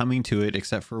interesting coming to it,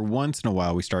 except for once in a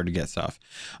while we started to get stuff.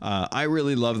 I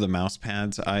really love the mouse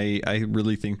pads. I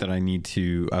really think that I need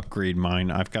to upgrade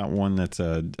mine. I've got one that's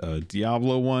a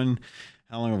Diablo one.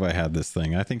 How long have I had this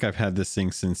thing? I think I've had this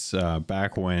thing since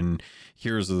back when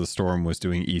Heroes of the Storm was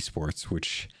doing esports,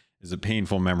 which is a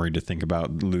painful memory to think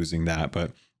about losing that.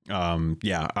 But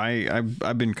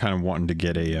I've been kind of wanting to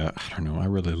get I don't know, I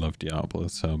really love Diablo,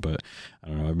 so, but I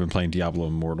don't know, I've been playing Diablo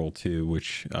Immortal 2,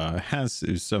 which has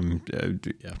some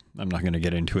I'm not going to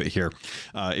get into it here.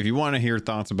 If you want to hear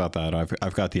thoughts about that,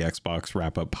 I've got the Xbox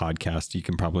wrap up podcast. You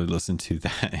can probably listen to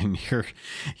that and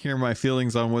hear my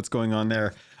feelings on what's going on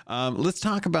there. Let's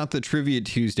talk about the Trivia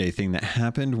Tuesday thing that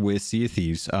happened with Sea of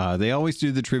Thieves. They always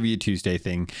do the Trivia Tuesday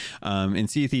thing, and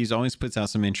Sea of Thieves always puts out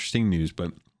some interesting news,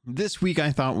 but this week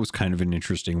I thought was kind of an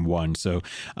interesting one. So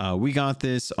we got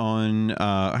this on,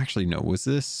 actually, no,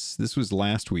 this was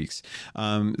last week's.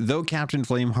 Though Captain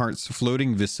Flameheart's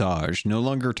floating visage no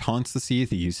longer taunts the Sea of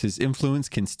Thieves, his influence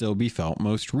can still be felt,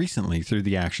 most recently through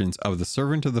the actions of the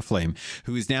Servant of the Flame,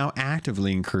 who is now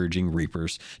actively encouraging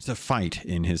Reapers to fight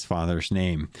in his father's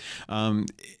name.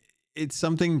 It's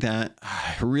something that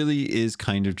really is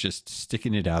kind of just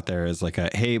sticking it out there as like a,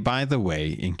 hey, by the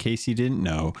way, in case you didn't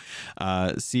know,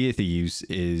 Sea of Thieves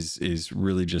is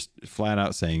really just flat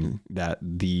out saying that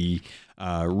the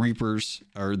Reapers,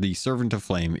 or the Servant of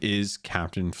Flame, is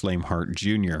Captain Flameheart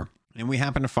Jr. And we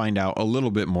happen to find out a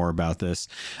little bit more about this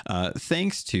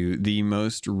thanks to the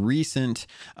most recent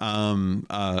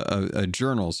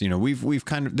journals. You know, we've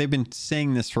kind of, they've been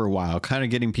saying this for a while, kind of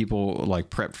getting people like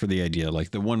prepped for the idea.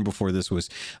 Like the one before this was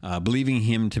believing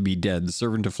him to be dead. The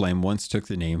Servant of Flame once took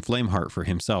the name Flameheart for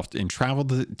himself and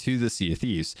traveled to the Sea of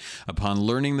Thieves. Upon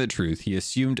learning the truth, he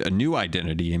assumed a new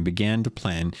identity and began to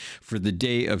plan for the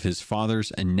day of his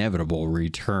father's inevitable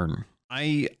return.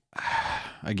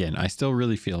 Again, I still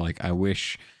really feel like I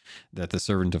wish that the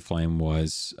Servant of Flame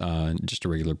was just a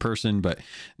regular person, but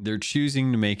they're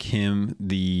choosing to make him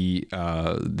the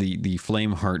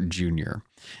Flameheart Jr.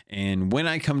 And when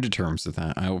I come to terms with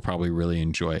that, I will probably really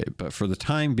enjoy it. But for the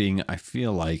time being, I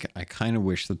feel like I kind of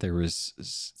wish that there was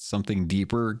something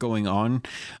deeper going on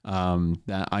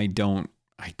that I don't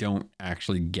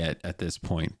actually get at this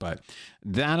point. But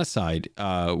that aside,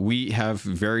 we have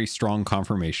very strong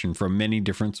confirmation from many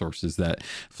different sources that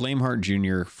Flameheart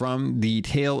Jr. from the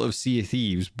Tale of Sea of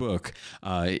Thieves book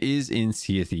is in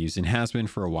Sea of Thieves and has been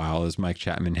for a while, as Mike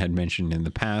Chapman had mentioned in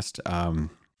the past.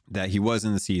 That he was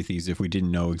in the Sea of Thieves if we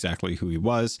didn't know exactly who he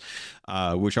was,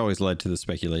 which always led to the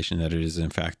speculation that it is in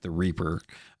fact the Reaper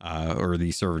or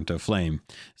the Servant of Flame.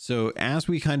 So as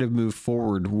we kind of move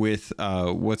forward with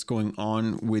what's going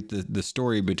on with the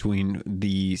story between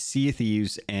the Sea of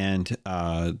Thieves and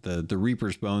the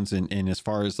Reaper's Bones, and as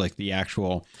far as like the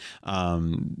actual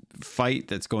fight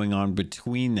that's going on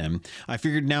between them, I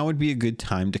figured now would be a good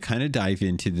time to kind of dive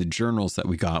into the journals that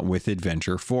we got with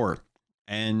Adventure 4.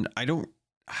 And I don't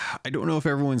know if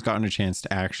everyone's gotten a chance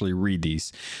to actually read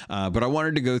these, but I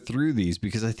wanted to go through these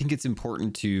because I think it's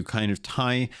important to kind of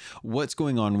tie what's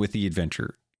going on with the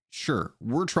adventure. Sure,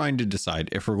 we're trying to decide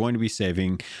if we're going to be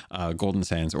saving Golden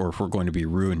Sands or if we're going to be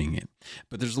ruining it.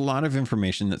 But there's a lot of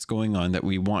information that's going on that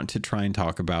we want to try and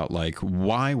talk about, like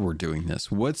why we're doing this.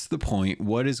 What's the point?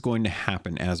 What is going to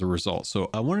happen as a result? So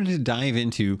I wanted to dive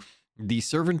into the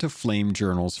Servant of Flame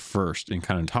journals first and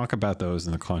kind of talk about those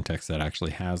in the context that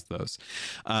actually has those.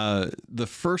 The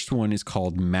first one is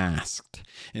called Masked,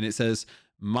 and it says,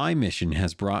 "My mission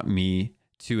has brought me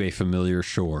to a familiar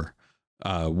shore.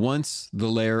 Once the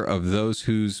lair of those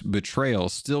whose betrayal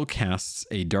still casts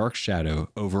a dark shadow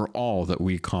over all that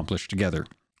we accomplished together."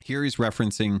 Here he's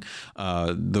referencing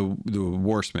the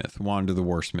Warsmith, Wanda the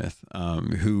Warsmith,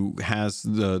 who has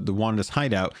the Wanda's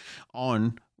hideout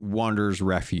on Wander's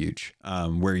Refuge,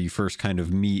 where you first kind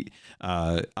of meet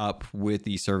up with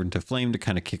the Servant of Flame to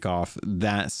kind of kick off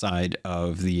that side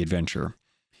of the adventure.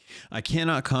 "I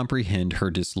cannot comprehend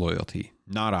her disloyalty,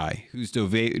 not I, whose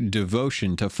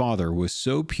devotion to father was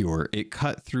so pure it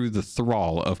cut through the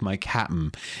thrall of my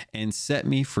captain and set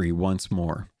me free once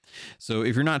more." So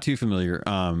if you're not too familiar,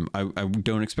 I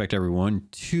don't expect everyone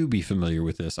to be familiar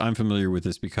with this. I'm familiar with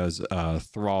this because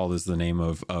Thrall is the name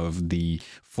of the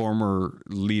former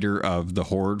leader of the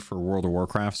Horde for World of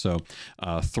Warcraft. So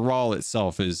Thrall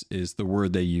itself is the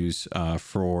word they use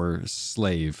for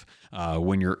slave.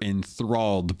 When you're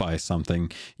enthralled by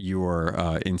something,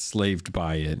 you're enslaved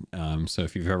by it. So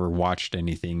if you've ever watched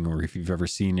anything or if you've ever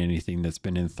seen anything that's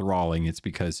been enthralling, it's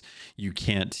because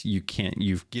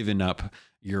you've given up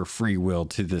your free will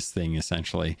to this thing,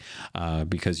 essentially,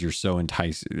 because you're so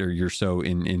enticed or you're so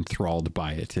enthralled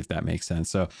by it, if that makes sense.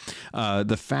 So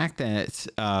the fact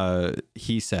that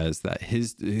he says that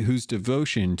whose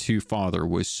devotion to father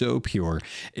was so pure,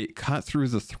 it cut through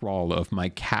the thrall of my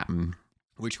captain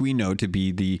which we know to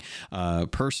be the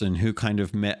person who kind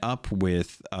of met up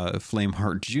with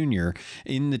Flameheart Jr.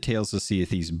 in the Tales of Sea of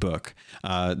Thieves book.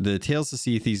 The Tales of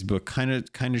Sea of Thieves book kind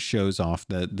of shows off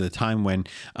that the time when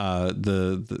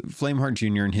the Flameheart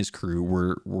Jr. and his crew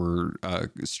were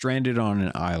stranded on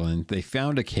an island. They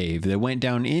found a cave. They went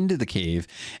down into the cave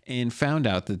and found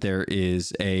out that there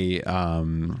is a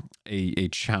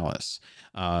chalice.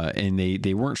 And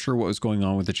they weren't sure what was going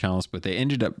on with the chalice, but they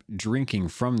ended up drinking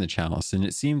from the chalice, and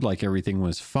it seemed like everything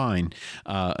was fine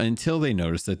until they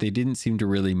noticed that they didn't seem to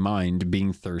really mind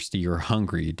being thirsty or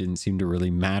hungry. It didn't seem to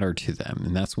really matter to them.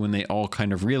 And that's when they all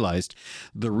kind of realized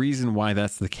the reason why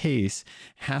that's the case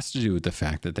has to do with the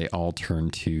fact that they all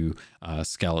turned to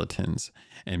skeletons.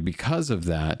 And because of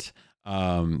that,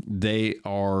 they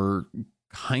are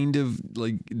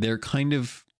they're kind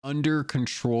of under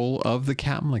control of the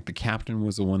captain. Like the captain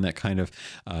was the one that kind of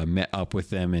met up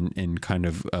with them and kind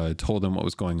of told them what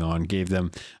was going on, gave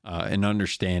them an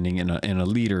understanding and a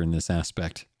leader in this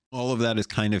aspect. All of that is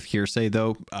kind of hearsay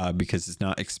though, because it's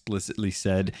not explicitly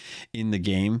said in the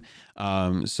game.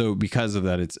 So because of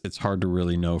that, it's hard to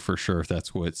really know for sure if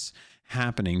that's what's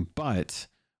happening. But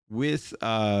with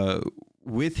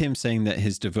him saying that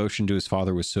his devotion to his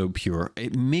father was so pure,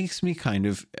 it makes me kind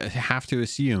of have to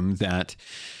assume that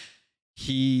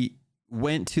he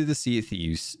went to the Sea of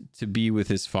Thieves to be with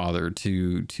his father,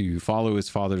 to follow his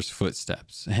father's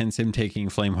footsteps. Hence him taking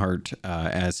Flameheart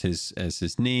as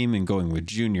his name and going with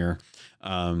Junior.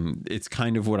 It's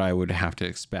kind of what I would have to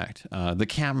expect. The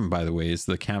captain, by the way, is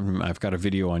the captain. I've got a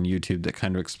video on YouTube that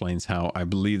kind of explains how I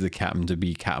believe the captain to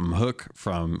be Captain Hook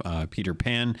from Peter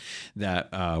Pan,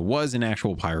 that was an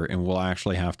actual pirate, and we'll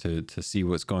actually have to see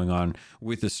what's going on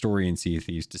with the story in Sea of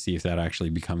Thieves to see if that actually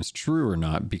becomes true or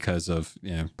not, because of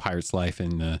Pirate's life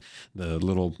and the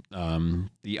little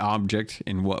the object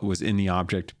and what was in the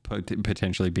object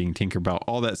potentially being Tinkerbell.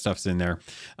 All that stuff's in there,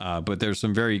 but there's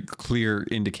some very clear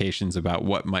indications about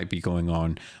what might be going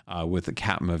on with the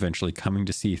captain eventually coming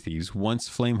to Sea of Thieves once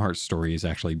Flameheart's story is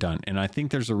actually done. And I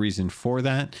think there's a reason for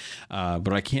that,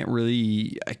 but I can't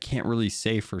really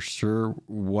say for sure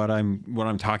what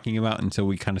I'm talking about until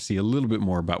we kind of see a little bit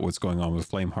more about what's going on with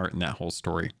Flameheart and that whole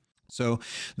story. So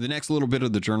the next little bit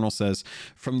of the journal says,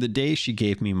 from the day she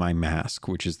gave me my mask,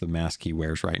 which is the mask he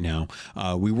wears right now,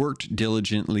 we worked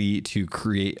diligently to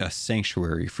create a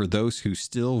sanctuary for those who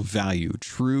still value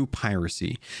true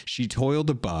piracy. She toiled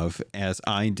above as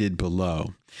I did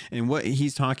below. And what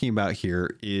he's talking about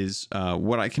here is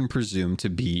what I can presume to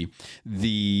be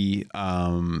the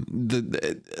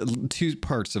two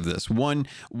parts of this. One,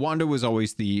 Wanda was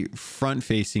always the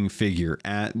front-facing figure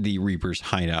at the Reaper's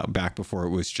hideout back before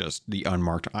it was just the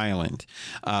unmarked island.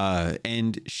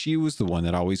 And she was the one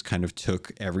that always kind of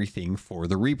took everything for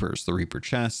the Reapers, the Reaper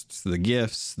chests, the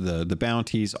gifts, the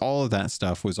bounties, all of that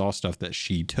stuff was all stuff that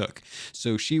she took.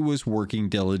 So she was working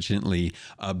diligently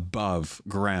above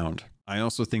ground. I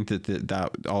also think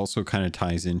that also kind of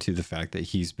ties into the fact that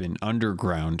he's been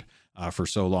underground for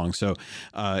so long. So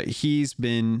he's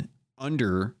been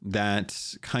under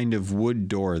that kind of wood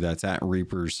door that's at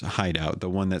Reaper's hideout, the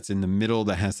one that's in the middle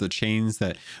that has the chains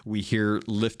that we hear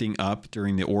lifting up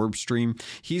during the orb stream.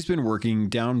 He's been working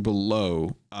down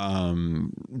below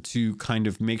to kind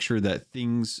of make sure that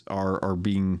things are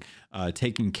being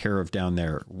taken care of down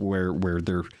there, where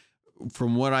they're.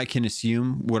 From what I can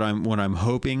assume, what I'm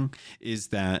hoping is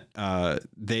that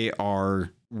they are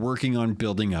working on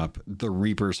building up the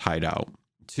Reaper's hideout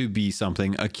to be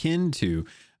something akin to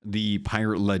the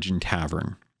Pirate Legend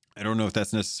Tavern. I don't know if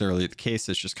that's necessarily the case.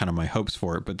 It's just kind of my hopes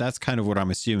for it, but that's kind of what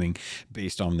I'm assuming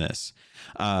based on this.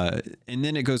 And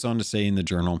then it goes on to say in the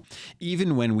journal,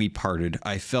 even when we parted,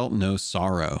 I felt no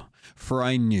sorrow, for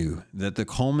I knew that the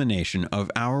culmination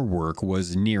of our work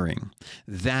was nearing,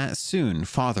 that soon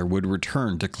Father would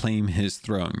return to claim his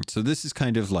throne. So this is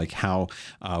kind of like how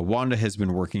Wanda has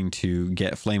been working to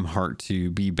get Flameheart to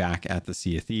be back at the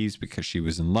Sea of Thieves because she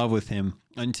was in love with him,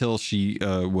 until she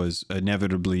was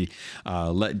inevitably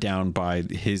let down by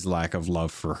his lack of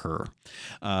love for her.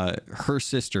 Her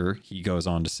sister, he goes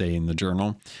on to say in the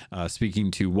journal,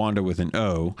 speaking to Wanda with an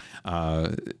O,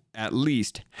 at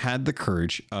least had the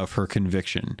courage of her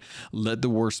conviction. Let the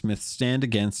warsmith stand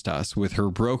against us with her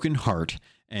broken heart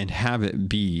and have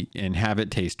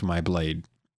it taste my blade.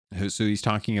 So he's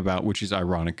talking about, which is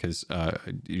ironic because,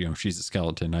 she's a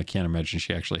skeleton. I can't imagine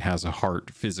she actually has a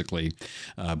heart physically,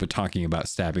 but talking about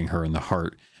stabbing her in the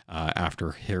heart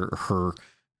after her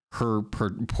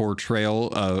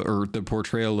portrayal or the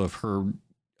portrayal of her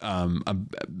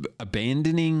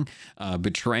abandoning,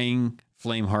 betraying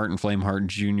Flameheart and Flameheart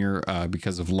Jr.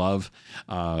 Because of love,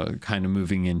 kind of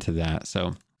moving into that.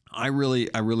 So I really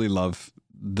love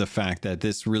the fact that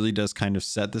this really does kind of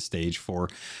set the stage for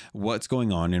what's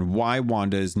going on and why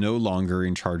Wanda is no longer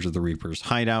in charge of the Reapers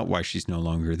hideout, why she's no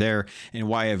longer there, and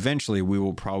why eventually we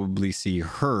will probably see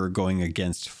her going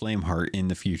against Flameheart in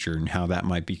the future, and how that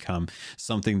might become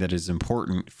something that is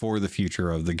important for the future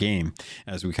of the game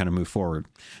as we kind of move forward.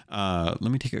 Let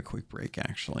me take a quick break,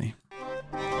 actually.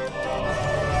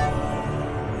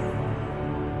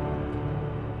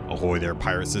 Ahoy there,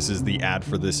 pirates. This is the ad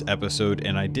for this episode,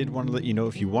 and I did want to let you know,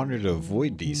 if you wanted to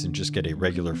avoid these and just get a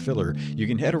regular filler, you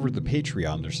can head over to the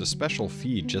Patreon. There's a special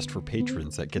feed just for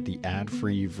patrons that get the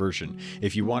ad-free version.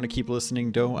 If you want to keep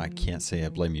listening, though, I can't say I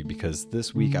blame you, because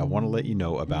this week I want to let you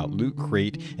know about Loot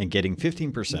Crate and getting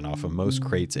 15% off of most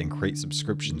crates and crate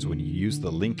subscriptions when you use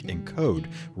the link and code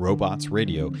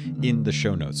RobotsRadio in the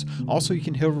show notes. Also, you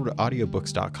can head over to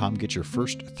audiobooks.com, get your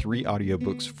first 3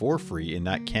 audiobooks for free, and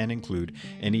that can include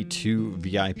any 2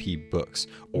 VIP books,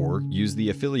 or use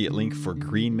the affiliate link for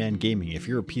Green Man Gaming. If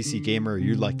you're a PC gamer or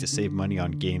you'd like to save money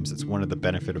on games, it's one of the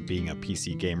benefits of being a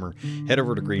PC gamer. Head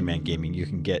over to Green Man Gaming. You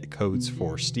can get codes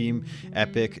for Steam,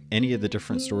 Epic, any of the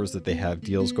different stores that they have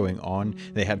deals going on.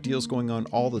 They have deals going on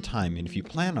all the time, and if you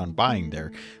plan on buying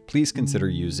there, please consider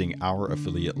using our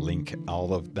affiliate link.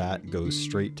 All of that goes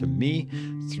straight to me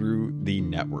through the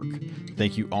network.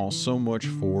 Thank you all so much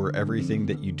for everything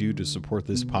that you do to support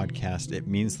this podcast. It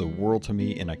means the world to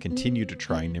me, and I continue to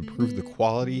try and improve the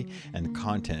quality and the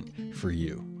content for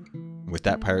you. With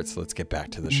that, pirates, let's get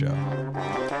back to the show.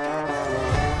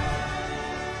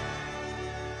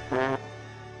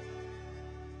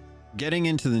 Getting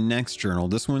into the next journal,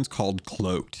 this one's called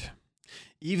Cloaked.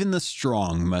 Even the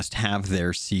strong must have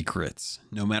their secrets.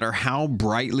 No matter how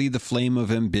brightly the flame of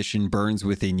ambition burns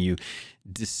within you,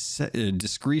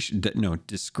 discretion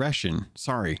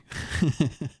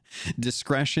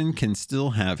can still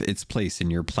have its place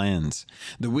in your plans.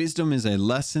 The wisdom is a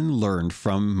lesson learned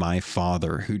from my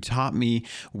father, who taught me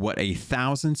what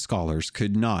 1,000 scholars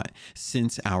could not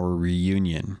since our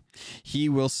reunion. He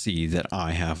will see that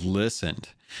I have listened.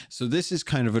 So this is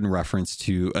kind of in reference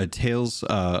to a Tales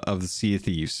of the Sea of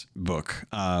Thieves book,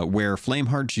 where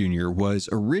Flameheart Jr. was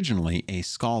originally a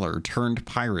scholar turned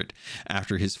pirate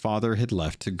after his father had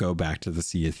left to go back to the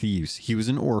Sea of Thieves. He was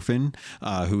an orphan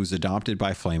who was adopted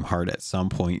by Flameheart at some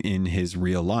point in his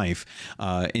real life,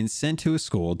 and sent to a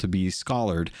school to be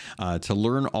scholared, to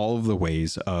learn all of the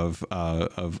ways of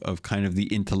kind of the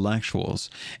intellectuals.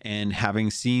 And having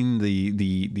seen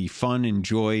the fun and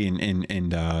joy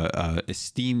and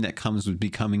esteem that comes with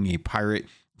becoming a pirate,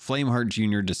 Flameheart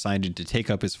Jr. decided to take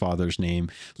up his father's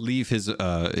name, leave his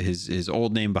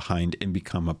old name behind, and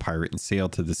become a pirate and sail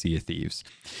to the Sea of Thieves.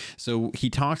 So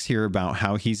he talks here about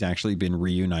how he's actually been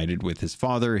reunited with his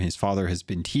father, and his father has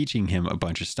been teaching him a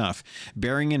bunch of stuff,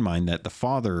 bearing in mind that the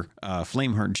father,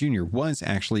 Flameheart Jr., was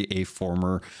actually a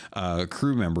former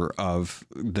crew member of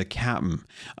the captain,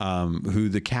 who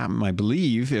the captain, I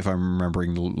believe, if I'm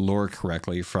remembering the lore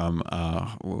correctly, from,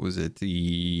 what was it?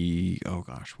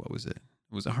 What was it?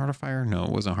 Was it Heart of Fire? No,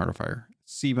 it wasn't Heart of Fire.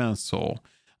 Seabound Soul,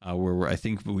 where I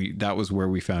think that was where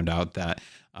we found out that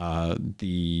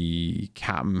the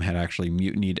captain had actually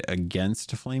mutinied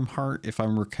against Flameheart. If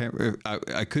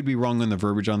I could be wrong on the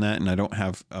verbiage on that, and I don't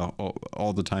have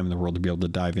all the time in the world to be able to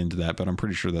dive into that, but I'm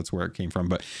pretty sure that's where it came from.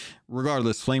 But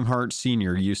regardless, Flameheart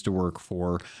Sr. used to work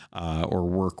for or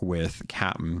work with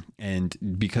Captain, and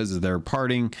because of their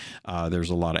parting, there's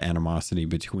a lot of animosity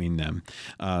between them.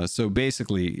 So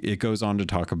basically, it goes on to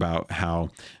talk about how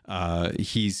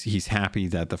he's happy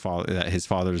that his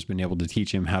father has been able to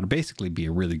teach him how to basically be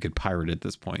a really good pirate at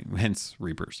this point, hence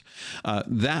Reapers.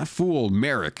 That fool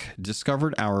Merrick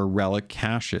discovered our relic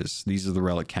caches. These are the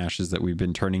relic caches that we've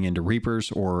been turning into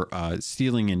Reapers, or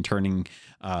stealing and turning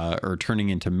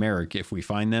into Merrick if we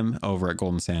find them over at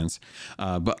Golden Sands.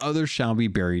 But others shall be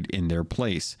buried in their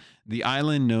place. The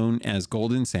island known as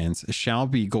Golden Sands shall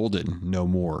be golden no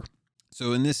more.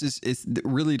 So, and it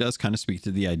really does kind of speak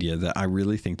to the idea that I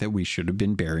really think that we should have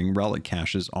been burying relic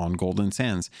caches on Golden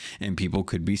Sands, and people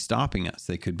could be stopping us.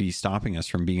 They could be stopping us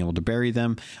from being able to bury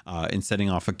them, and setting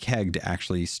off a keg to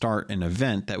actually start an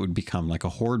event that would become like a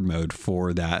horde mode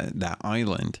for that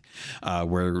island,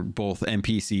 where both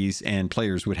NPCs and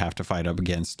players would have to fight up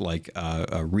against like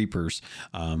Reapers,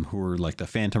 who are like the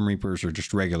Phantom Reapers or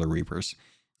just regular Reapers.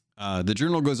 The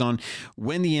journal goes on,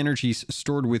 when the energies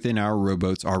stored within our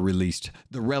rowboats are released,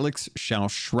 the relics shall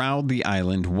shroud the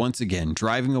island once again,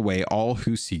 driving away all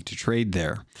who seek to trade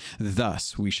there.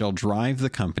 Thus, we shall drive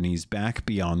the companies back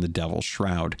beyond the Devil's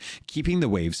Shroud, keeping the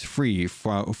waves free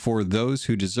for those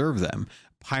who deserve them,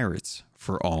 pirates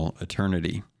for all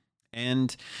eternity.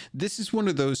 And this is one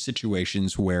of those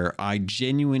situations where I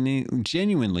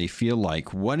genuinely feel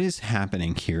like what is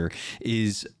happening here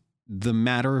is the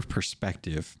matter of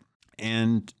perspective.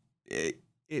 And it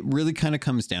really kind of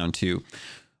comes down to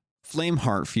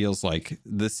Flameheart feels like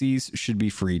the seas should be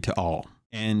free to all.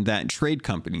 And that trade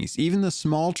companies, even the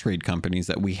small trade companies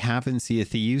that we have in Sea of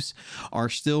Thieves, are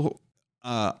still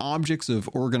objects of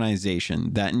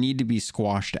organization that need to be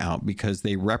squashed out because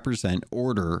they represent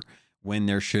order when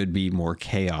there should be more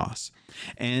chaos.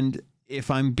 And if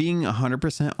I'm being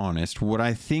 100% honest, what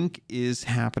I think is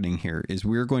happening here is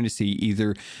we're going to see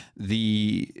either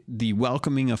the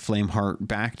welcoming of Flameheart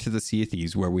back to the Sea of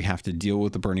Thieves, where we have to deal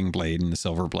with the Burning Blade and the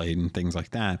Silver Blade and things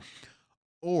like that,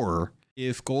 or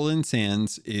if Golden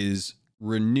Sands is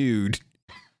renewed,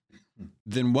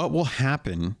 then what will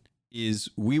happen is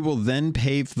we will then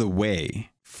pave the way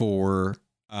for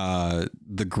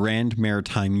the Grand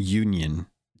Maritime Union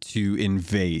to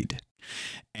invade.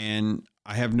 And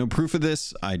I have no proof of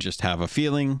this. I just have a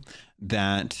feeling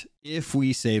that if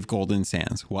we save Golden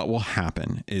Sands, what will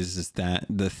happen is that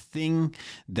the thing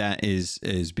that is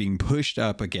being pushed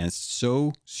up against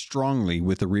so strongly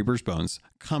with the Reaper's Bones,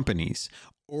 companies,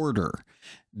 order,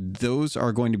 those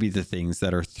are going to be the things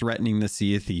that are threatening the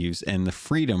Sea of Thieves and the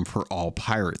freedom for all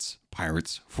pirates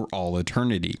for all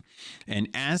eternity. And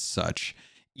as such,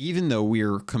 even though we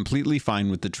are completely fine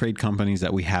with the trade companies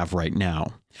that we have right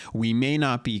now, we may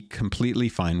not be completely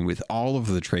fine with all of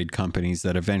the trade companies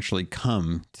that eventually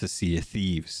come to Sea of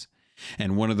Thieves.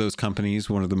 And one of those companies,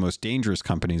 one of the most dangerous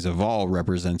companies of all,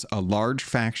 represents a large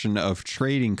faction of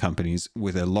trading companies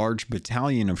with a large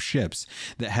battalion of ships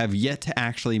that have yet to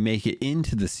actually make it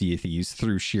into the Sea of Thieves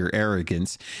through sheer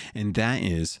arrogance, and that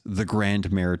is the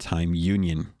Grand Maritime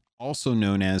Union, also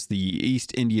known as the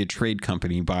East India Trade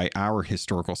Company by our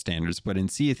historical standards, but in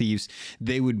Sea of Thieves,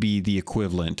 they would be the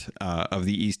equivalent of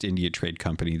the East India Trade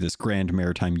Company, this Grand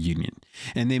Maritime Union.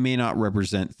 And they may not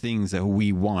represent things that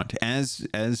we want, as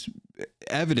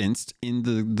evidenced in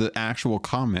the actual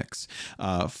comics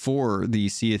for the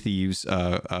Sea of Thieves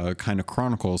kind of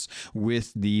chronicles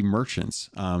with the merchants,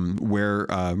 where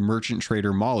merchant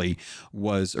trader Molly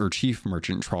was, or chief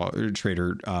merchant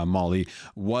trader Molly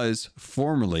was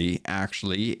formerly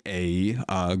actually a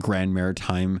Grand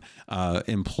Maritime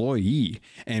employee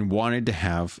and wanted to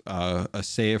have a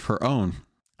say of her own.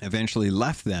 Eventually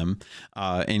left them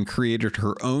and created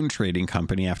her own trading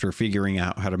company after figuring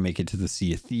out how to make it to the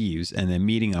Sea of Thieves, and then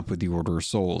meeting up with the Order of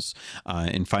Souls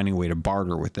and finding a way to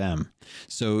barter with them.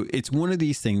 So it's one of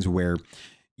these things where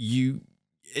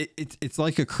it's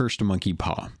like a cursed monkey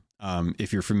paw.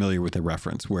 If you're familiar with the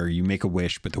reference, where you make a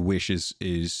wish, but the wish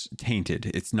is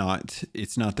tainted. It's not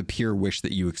the pure wish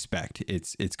that you expect.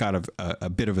 It's got a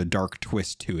bit of a dark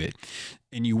twist to it,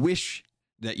 and you wish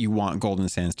that you want Golden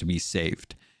Sands to be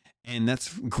saved. And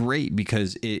that's great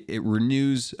because it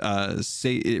renews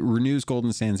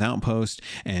Golden Sands Outpost,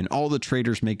 and all the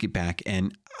traders make it back.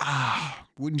 And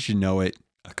wouldn't you know it,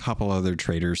 a couple other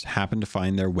traders happen to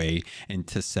find their way and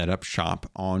to set up shop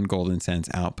on Golden Sands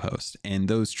Outpost. And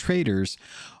those traders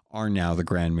are now the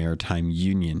Grand Maritime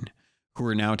Union, who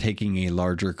are now taking a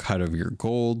larger cut of your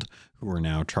gold, who are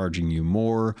now charging you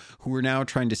more, who are now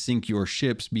trying to sink your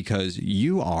ships because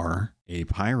you are a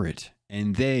pirate.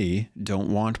 And they don't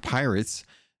want pirates,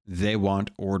 they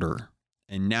want order.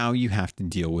 And now you have to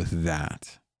deal with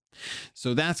that.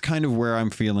 So that's kind of where I'm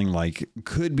feeling like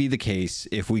could be the case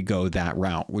if we go that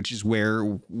route, which is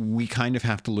where we kind of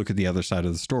have to look at the other side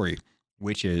of the story,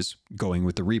 which is going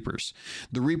with the Reapers.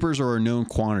 The Reapers are a known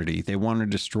quantity. They want to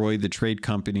destroy the trade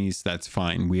companies. That's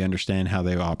fine. We understand how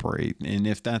they operate. And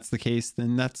if that's the case,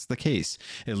 then that's the case.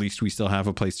 At least we still have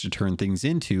a place to turn things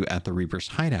into at the Reapers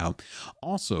hideout.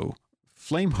 Also,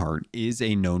 Flameheart is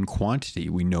a known quantity.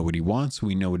 We know what he wants.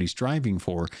 We know what he's striving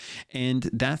for. And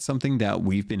that's something that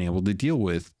we've been able to deal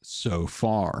with so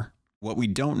far. What we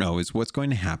don't know is what's going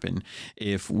to happen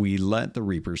if we let the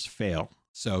Reapers fail.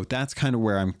 So that's kind of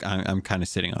where I'm kind of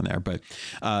sitting on there. But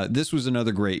this was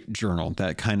another great journal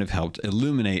that kind of helped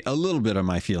illuminate a little bit of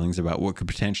my feelings about what could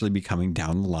potentially be coming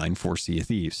down the line for Sea of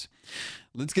Thieves.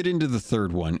 Let's get into the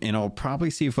third one, and I'll probably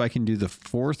see if I can do the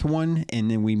fourth one,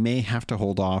 and then we may have to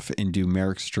hold off and do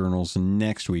Merrick's journals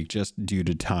next week just due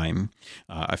to time.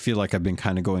 I feel like I've been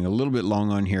kind of going a little bit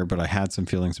long on here, but I had some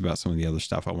feelings about some of the other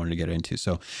stuff I wanted to get into.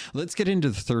 So let's get into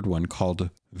the third one, called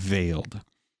Veiled.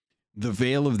 The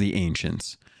Veil of the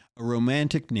Ancients, a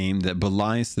romantic name that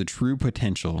belies the true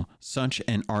potential such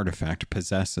an artifact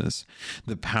possesses,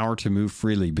 the power to move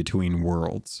freely between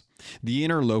worlds. The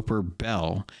interloper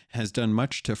Belle has done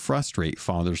much to frustrate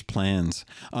Father's plans.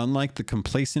 Unlike the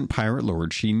complacent pirate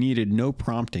lord, she needed no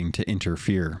prompting to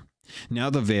interfere. Now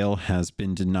the veil has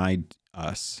been denied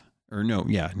us.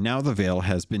 Now the veil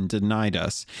has been denied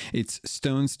us, its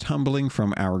stones tumbling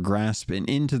from our grasp and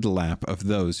into the lap of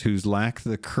those who lack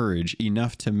the courage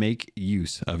enough to make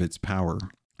use of its power.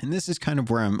 And this is kind of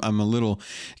where I'm a little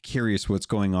curious what's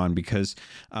going on, because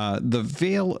the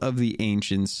veil of the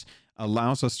ancients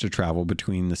allows us to travel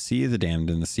between the Sea of the Damned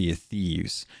and the Sea of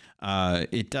Thieves.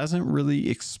 It doesn't really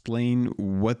explain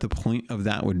what the point of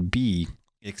that would be,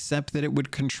 except that it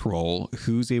would control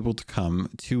who's able to come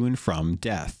to and from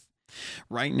death.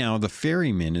 Right now, the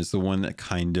ferryman is the one that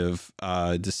kind of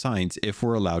decides if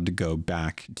we're allowed to go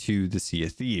back to the Sea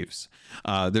of Thieves.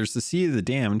 There's the Sea of the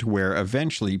Damned, where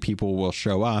eventually people will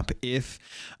show up if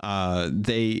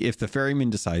the ferryman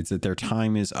decides that their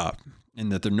time is up and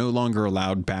that they're no longer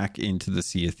allowed back into the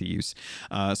Sea of Thieves.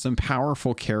 Some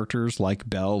powerful characters like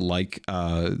Bell, like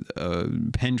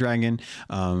Pendragon,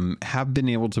 have been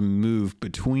able to move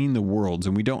between the worlds,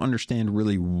 and we don't understand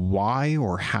really why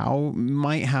or how.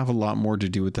 Might have a lot more to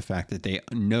do with the fact that they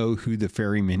know who the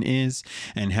ferryman is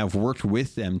and have worked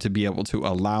with them to be able to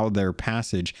allow their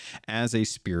passage as a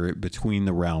spirit between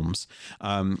the realms.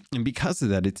 And because of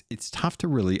that, it's tough to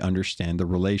really understand the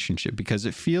relationship, because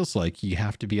it feels like you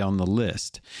have to be on the list.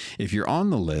 If you're on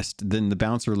the list, then the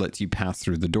bouncer lets you pass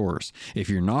through the doors. If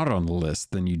you're not on the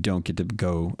list, then you don't get to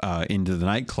go into the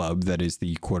nightclub that is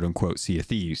the quote unquote Sea of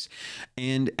Thieves.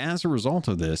 And as a result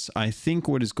of this, I think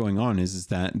what is going on is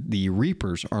that the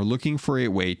Reapers are looking for a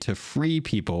way to free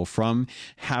people from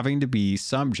having to be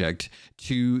subject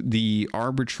to the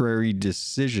arbitrary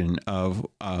decision of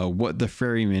what the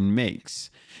ferryman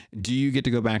makes. Do you get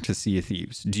to go back to Sea of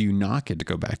Thieves? Do you not get to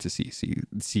go back to Sea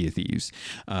of Thieves?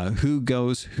 Who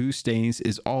goes, who stays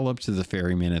is all up to the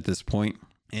ferryman at this point.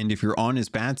 And if you're on his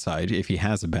bad side, if he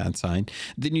has a bad side,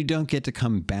 then you don't get to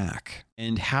come back.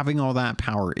 And having all that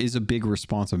power is a big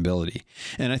responsibility.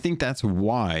 And I think that's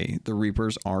why the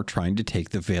Reapers are trying to take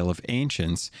the Veil of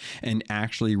Ancients and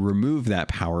actually remove that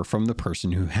power from the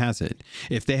person who has it.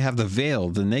 If they have the veil,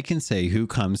 then they can say who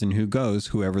comes and who goes,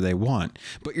 whoever they want.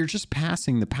 But you're just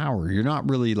passing the power. You're not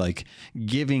really like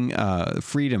giving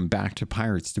freedom back to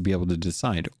pirates to be able to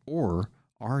decide. Or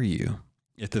are you?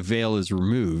 If the veil is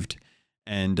removed,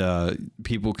 and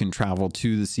people can travel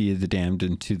to the Sea of the Damned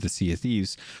and to the Sea of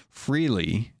Thieves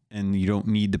freely, and you don't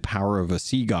need the power of a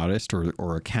sea goddess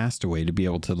or a castaway to be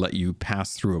able to let you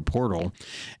pass through a portal,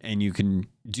 and you can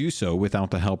do so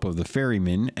without the help of the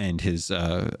ferryman and his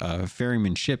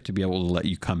ferryman ship to be able to let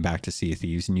you come back to Sea of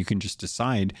Thieves, and you can just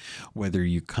decide whether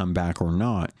you come back or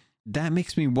not. That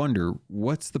makes me wonder,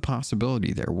 what's the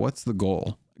possibility there? What's the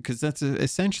goal? Because that's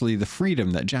essentially the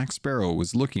freedom that Jack Sparrow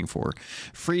was looking for.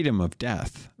 Freedom of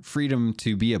death, freedom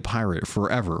to be a pirate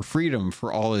forever, freedom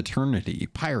for all eternity,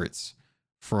 pirates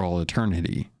for all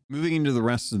eternity. Moving into the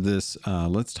rest of this,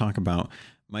 let's talk about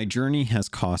my journey has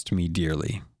cost me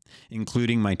dearly,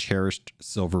 including my cherished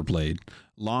silver blade,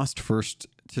 lost first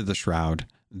to the shroud,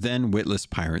 then witless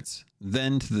pirates,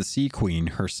 then to the Sea Queen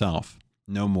herself.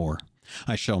 No more.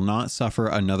 I shall not suffer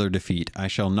another defeat. I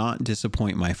shall not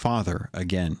disappoint my father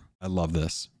again. I love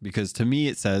this because to me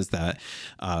it says that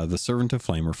the Servant of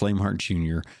Flame, or Flameheart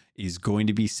Jr., is going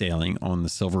to be sailing on the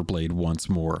Silver Blade once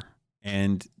more.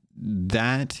 And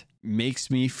that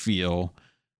makes me feel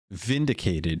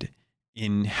vindicated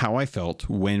in how I felt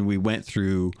when we went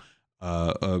through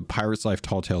a Pirate's Life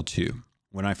Tall Tale 2.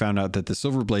 When I found out that the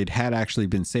Silver Blade had actually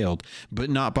been sailed, but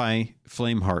not by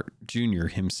Flameheart Jr.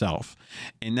 himself.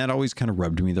 And that always kind of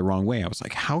rubbed me the wrong way. I was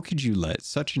like, how could you let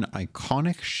such an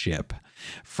iconic ship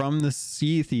from the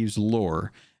Sea of Thieves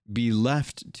lore be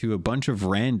left to a bunch of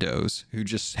randos who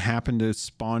just happened to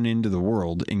spawn into the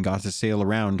world and got to sail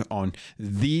around on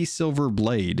the Silver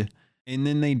Blade, and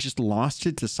then they just lost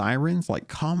it to sirens? Like,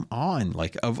 come on.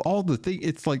 Like, of all the things,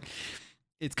 it's like...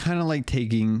 It's kind of like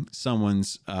taking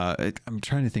someone's, I'm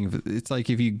trying to think of it. It's like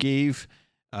if you gave,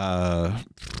 I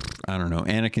don't know,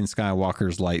 Anakin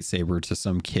Skywalker's lightsaber to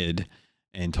some kid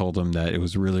and told him that it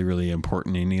was really, really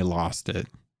important and he lost it,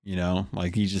 you know,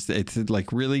 like it's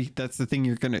like, really, that's the thing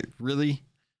you're going to really,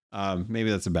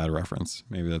 maybe that's a bad reference.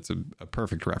 Maybe that's a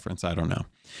perfect reference. I don't know.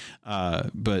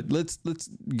 But let's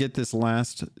get this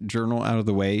last journal out of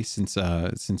the way since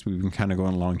we've been kind of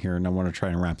going along here, and I want to try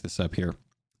and wrap this up here.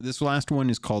 This last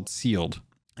one is called Sealed,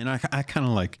 and I kind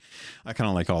of like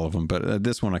all of them, but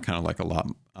this one I kind of like a lot.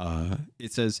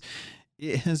 It says,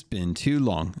 "It has been too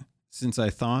long since I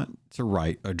thought to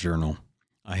write a journal.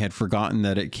 I had forgotten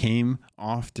that it can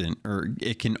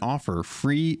offer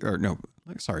free, or no,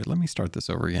 sorry, let me start this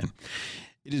over again.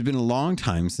 It has been a long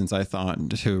time since I thought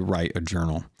to write a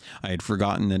journal. I had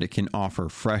forgotten that it can offer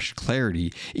fresh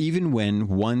clarity even when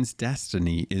one's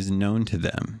destiny is known to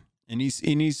them. And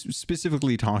he's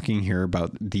specifically talking here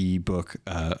about the book,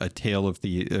 A Tale of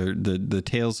the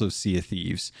Tales of Sea of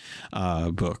Thieves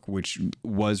book, which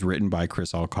was written by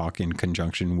Chris Alcock in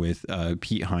conjunction with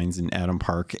Pete Hines and Adam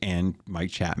Park and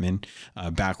Mike Chapman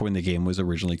back when the game was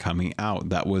originally coming out.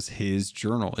 That was his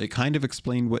journal. It kind of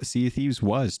explained what Sea of Thieves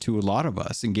was to a lot of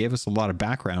us and gave us a lot of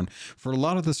background for a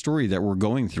lot of the story that we're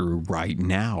going through right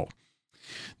now.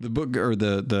 The book, or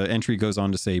the entry, goes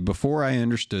on to say, before I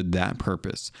understood that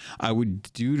purpose, I would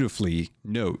dutifully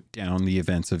note down the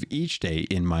events of each day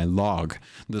in my log,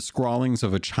 the scrawlings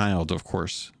of a child, of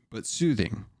course, but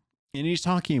soothing. And he's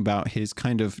talking about his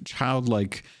kind of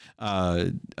childlike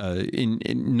in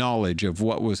knowledge of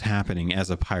what was happening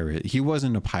as a pirate. He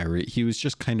wasn't a pirate. He was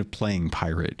just kind of playing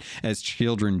pirate, as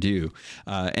children do.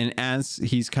 And as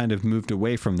he's kind of moved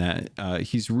away from that,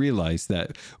 he's realized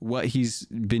that what he's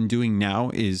been doing now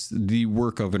is the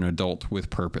work of an adult with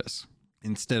purpose,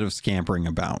 instead of scampering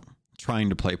about, trying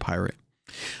to play pirate.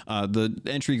 The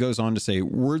entry goes on to say,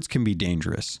 words can be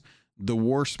dangerous. The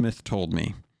warsmith told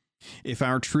me. If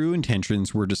our true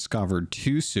intentions were discovered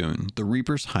too soon, the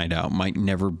Reaper's hideout might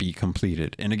never be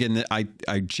completed. And again, I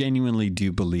genuinely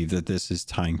do believe that this is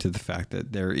tying to the fact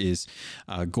that there is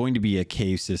going to be a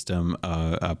cave system,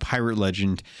 a pirate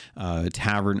legend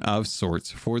tavern of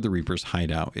sorts for the Reaper's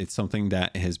hideout. It's something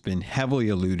that has been heavily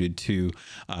alluded to,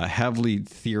 heavily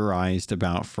theorized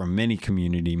about from many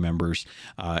community members.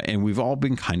 And we've all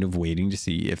been kind of waiting to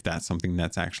see if that's something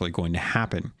that's actually going to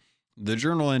happen. The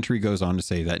journal entry goes on to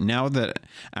say that now that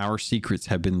our secrets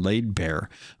have been laid bare,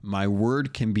 my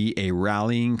word can be a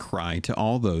rallying cry to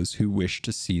all those who wish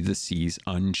to see the seas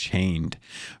unchained,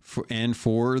 and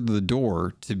for the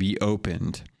door to be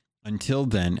opened. Until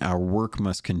then, our work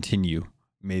must continue.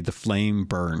 May the flame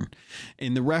burn.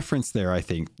 In the reference there, I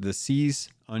think, the seas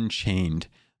unchained,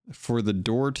 for the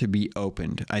door to be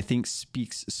opened, I think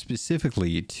speaks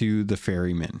specifically to the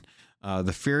ferryman.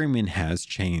 The ferryman has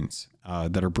chains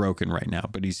that are broken right now,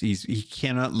 but he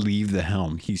cannot leave the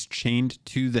helm. He's chained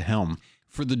to the helm.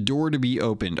 For the door to be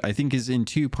opened, I think, is in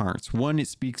two parts. One, it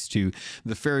speaks to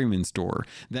the ferryman's door.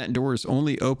 That door is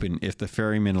only open if the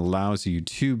ferryman allows you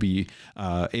to be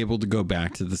able to go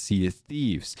back to the Sea of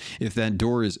Thieves. If that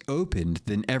door is opened,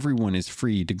 then everyone is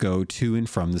free to go to and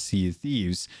from the Sea of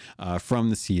Thieves,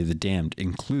 from the Sea of the Damned,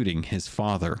 including his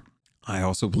father. I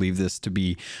also believe this to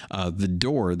be the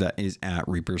door that is at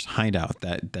Reaper's hideout,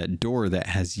 that door that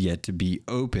has yet to be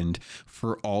opened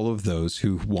for all of those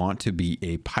who want to be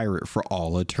a pirate for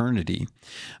all eternity.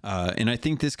 And I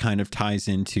think this kind of ties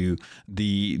into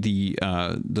the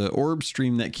orb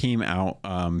stream that came out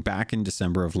back in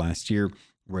December of last year,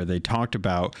 where they talked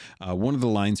about one of the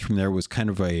lines from there was kind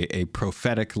of a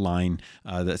prophetic line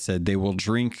that said, they will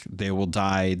drink, they will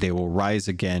die, they will rise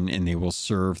again, and they will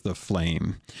serve the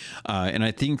flame. And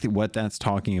I think that what that's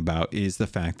talking about is the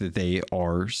fact that they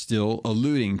are still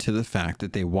alluding to the fact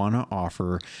that they want to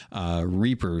offer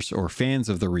Reapers or fans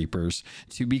of the Reapers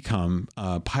to become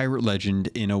pirate legend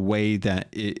in a way that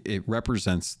it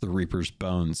represents the Reaper's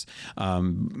bones,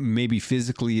 maybe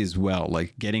physically as well,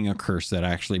 like getting a curse that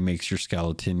actually makes your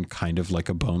skeleton kind of like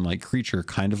a bone-like creature,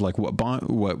 kind of like what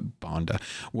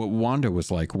Wanda was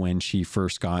like when she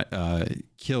first got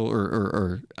killed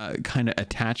or kind of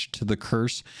attached to the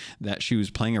curse that she was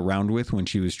playing around with when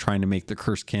she was trying to make the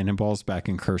cursed cannonballs back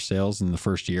in Curse Sales in the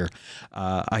first year.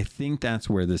 I think that's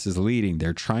where this is leading.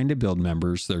 They're trying to build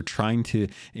members. They're trying to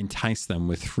entice them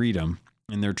with freedom.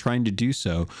 And they're trying to do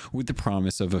so with the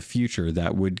promise of a future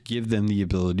that would give them the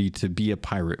ability to be a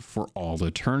pirate for all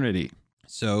eternity.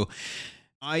 So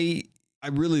I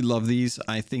really love these.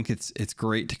 I think it's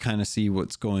great to kind of see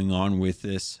what's going on with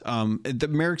this. The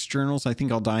Merrick's journals, I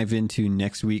think I'll dive into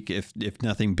next week if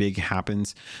nothing big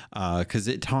happens, because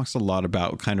it talks a lot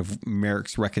about kind of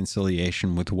Merrick's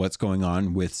reconciliation with what's going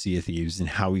on with Sea of Thieves and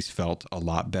how he's felt a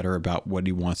lot better about what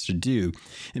he wants to do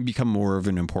and become more of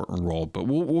an important role. But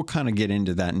we'll kind of get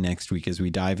into that next week as we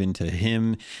dive into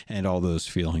him and all those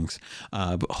feelings.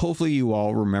 But hopefully you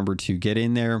all remember to get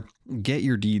in there, get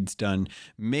your deeds done.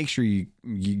 Make sure you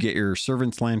get your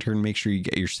Servant's Lantern. Make sure you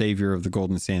get your Savior of the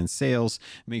Golden Sands Sails.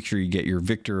 Make sure you get your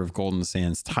Victor of Golden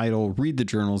Sands title. Read the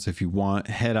journals if you want.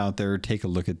 Head out there, take a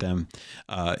look at them,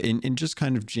 and just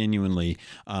kind of genuinely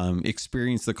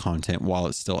experience the content while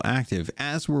it's still active,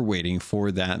 as we're waiting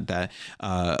for that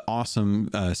awesome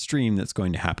stream that's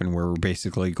going to happen, where we're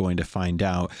basically going to find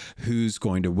out who's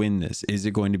going to win this. Is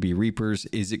it going to be Reapers?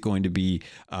 Is it going to be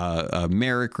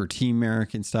Merrick or Team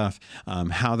Merrick and stuff?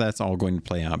 How that's all going to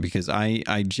play out, because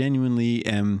I genuinely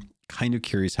am kind of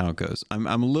curious how it goes. I'm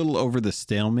a little over the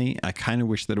stalemate. I kind of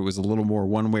wish that it was a little more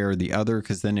one way or the other,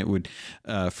 because then it would,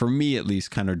 for me at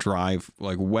least, kind of drive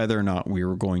like whether or not we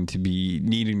were going to be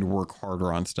needing to work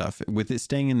harder on stuff. With it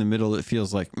staying in the middle, it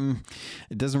feels like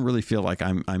it doesn't really feel like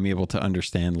I'm able to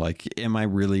understand, like, am I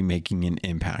really making an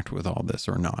impact with all this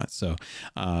or not? So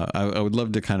I would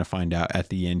love to kind of find out at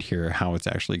the end here how it's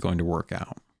actually going to work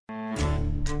out.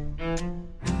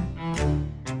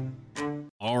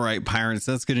 All right, Pirates,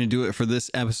 that's going to do it for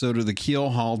this episode of the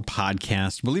Keelhauled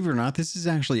Podcast. Believe it or not, this is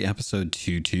actually episode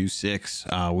 226.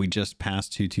 We just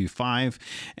passed 225,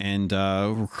 and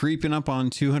we're creeping up on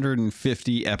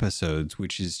 250 episodes,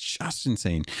 which is just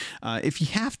insane. If you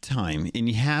have time and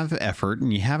you have effort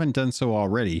and you haven't done so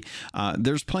already,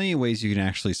 there's plenty of ways you can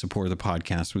actually support the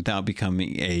podcast without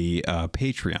becoming a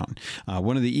Patreon.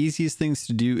 One of the easiest things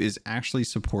to do is actually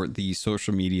support the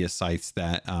social media sites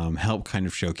that help kind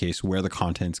of showcase where the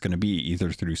content's going to be,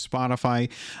 either through Spotify.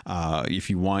 If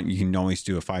you want, you can always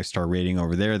do a 5-star rating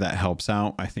over there. That helps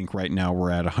out. I think right now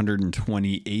we're at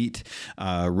 128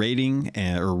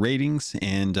 ratings,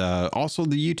 and also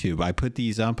the YouTube. I put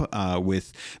these up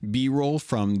with B-roll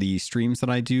from the streams that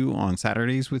I do on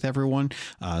Saturdays with everyone.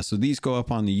 So these go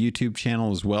up on the YouTube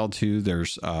channel as well too.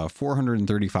 There's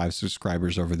 435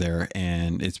 subscribers over there,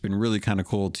 and it's been really kind of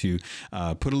cool to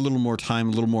put a little more time,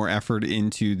 a little more effort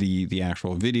into the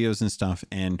actual videos and stuff.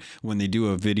 And when they do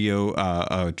a video,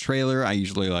 a trailer, I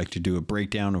usually like to do a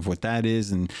breakdown of what that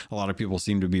is. And a lot of people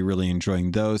seem to be really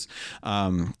enjoying those.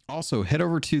 Also, head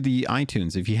over to the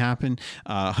iTunes. If you happen,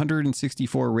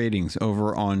 164 ratings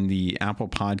over on the Apple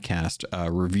Podcast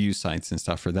review sites and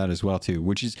stuff for that as well too,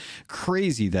 which is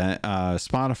crazy that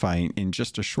Spotify in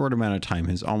just a short amount of time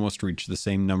has almost reached the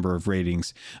same number of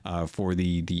ratings for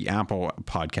the Apple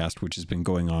Podcast, which has been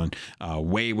going on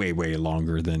way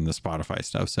longer than the Spotify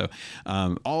stuff. So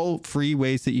all free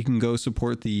ways that you can go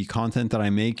support the content that I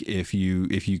make if you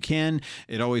can.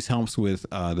 It always helps with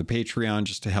the Patreon,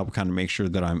 just to help kind of make sure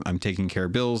that I'm taking care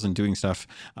of bills and doing stuff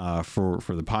for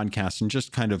the podcast, and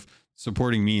just kind of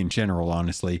supporting me in general,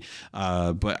 honestly.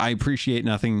 But I appreciate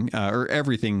nothing or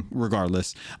everything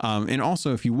regardless. And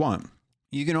also, if you want,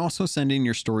 you can also send in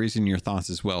your stories and your thoughts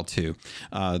as well too.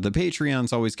 The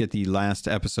Patreons always get the last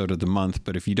episode of the month,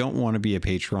 but if you don't want to be a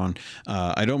patron,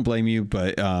 I don't blame you,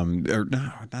 but or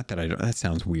no, not that I don't. That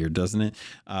sounds weird, doesn't it?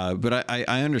 But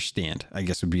I understand, I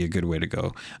guess would be a good way to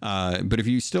go. But if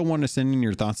you still want to send in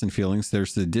your thoughts and feelings,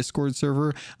 there's the Discord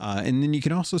server, and then you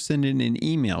can also send in an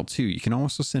email too. You can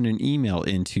also send an email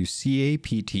into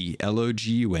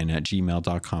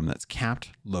captlogun@gmail.com. That's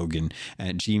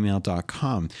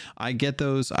captlogan@gmail.com. I get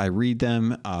those, I read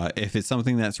them. If it's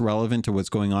something that's relevant to what's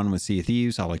going on with Sea of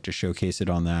Thieves, I like to showcase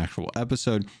it on the actual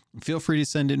episode. Feel free to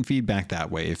send in feedback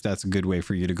that way, if that's a good way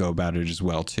for you to go about it as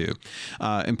well too.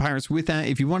 And Pirates, with that,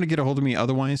 if you want to get a hold of me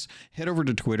otherwise, head over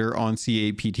to Twitter on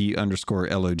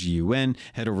CAPT_LOGUN.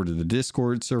 Head over to the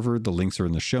Discord server. The links are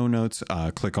in the show notes.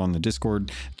 Click on the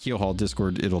Discord, Keelhauled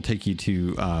Discord. It'll take you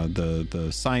to the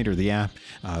site or the app.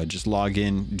 Just log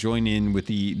in, join in with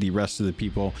the rest of the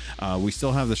people. We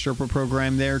still have the Sherpa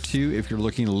program there too. If you're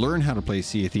looking to learn how to play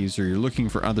Sea of Thieves, or you're looking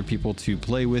for other people to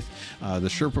play with, the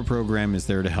Sherpa program is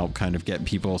there to help kind of get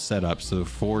people set up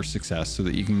for success, so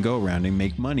that you can go around and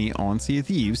make money on Sea of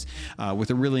Thieves with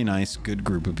a really nice, good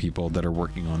group of people that are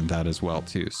working on that as well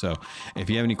too. So if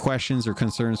you have any questions or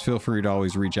concerns, feel free to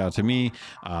always reach out to me.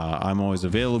 I'm always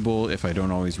available. If I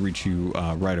don't always reach you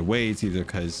right away, it's either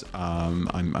because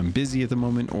I'm busy at the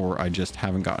moment, or I just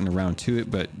haven't gotten around to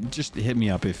it. But just hit me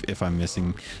up if I'm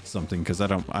missing something, because I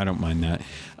don't mind that.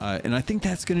 And I think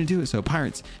that's going to do it. So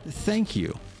Pirates, thank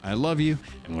you. I love you,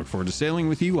 and look forward to sailing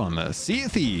with you on the Sea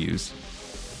of Thieves.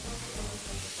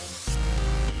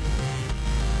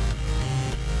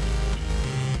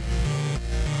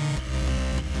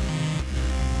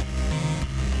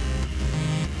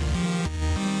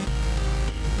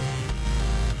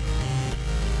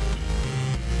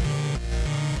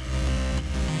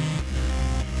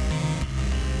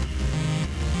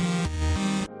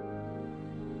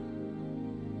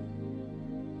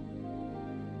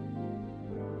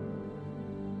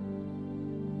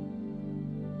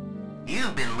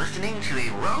 You've been listening to a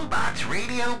Robots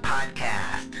Radio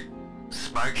podcast.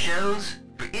 Smart shows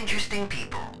for interesting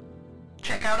people.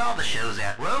 Check out all the shows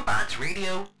at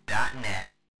robotsradio.net.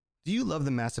 Do you love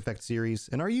the Mass Effect series,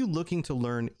 and are you looking to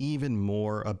learn even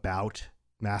more about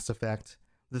Mass Effect?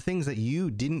 The things that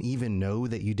you didn't even know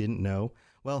that you didn't know?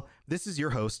 Well, this is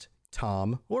your host,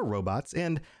 Tom, or robots,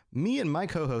 and me and my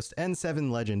co-host N7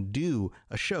 Legend do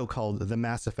a show called the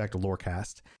Mass Effect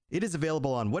Lorecast. It is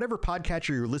available on whatever podcatcher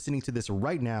you're listening to this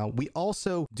right now. We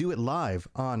also do it live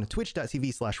on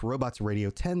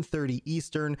twitch.tv/robotsradio, 10:30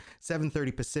 Eastern,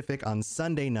 7:30 Pacific on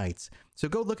Sunday nights. So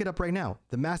go look it up right now,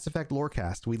 the Mass Effect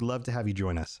Lorecast. We'd love to have you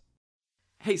join us.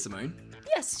 Hey Simone,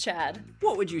 Yes, Chad.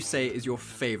 what would you say is your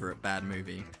favorite bad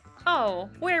movie? Oh,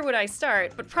 where would I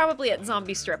start? But probably at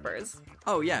zombie strippers.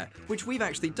 Oh yeah, which we've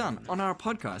actually done on our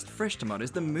podcast, Fresh Tomatoes,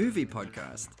 the movie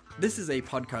podcast. This is a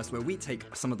podcast where we take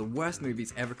some of the worst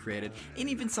movies ever created, and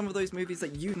even some of those movies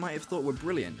that you might have thought were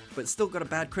brilliant, but still got a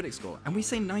bad critic score, and we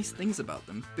say nice things about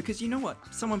them, because you know what?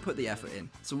 Someone put the effort in,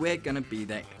 so we're gonna be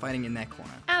there fighting in their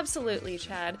corner. Absolutely,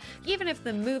 Chad. Even if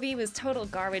the movie was total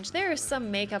garbage, there are some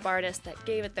makeup artists that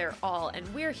gave it their all, and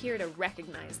we're here to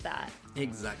recognize that.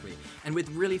 Exactly, and with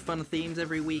really fun themes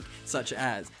every week, such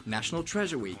as National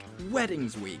Treasure Week,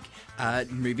 Weddings Week,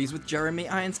 movies with Jeremy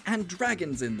Irons and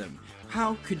dragons in them.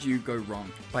 How could you go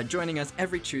wrong by joining us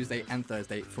every Tuesday and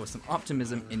Thursday for some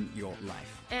optimism in your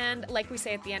life? And like we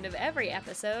say at the end of every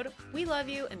episode, we love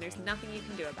you and there's nothing you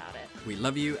can do about it. We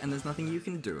love you and there's nothing you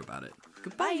can do about it.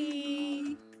 Goodbye!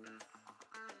 Bye!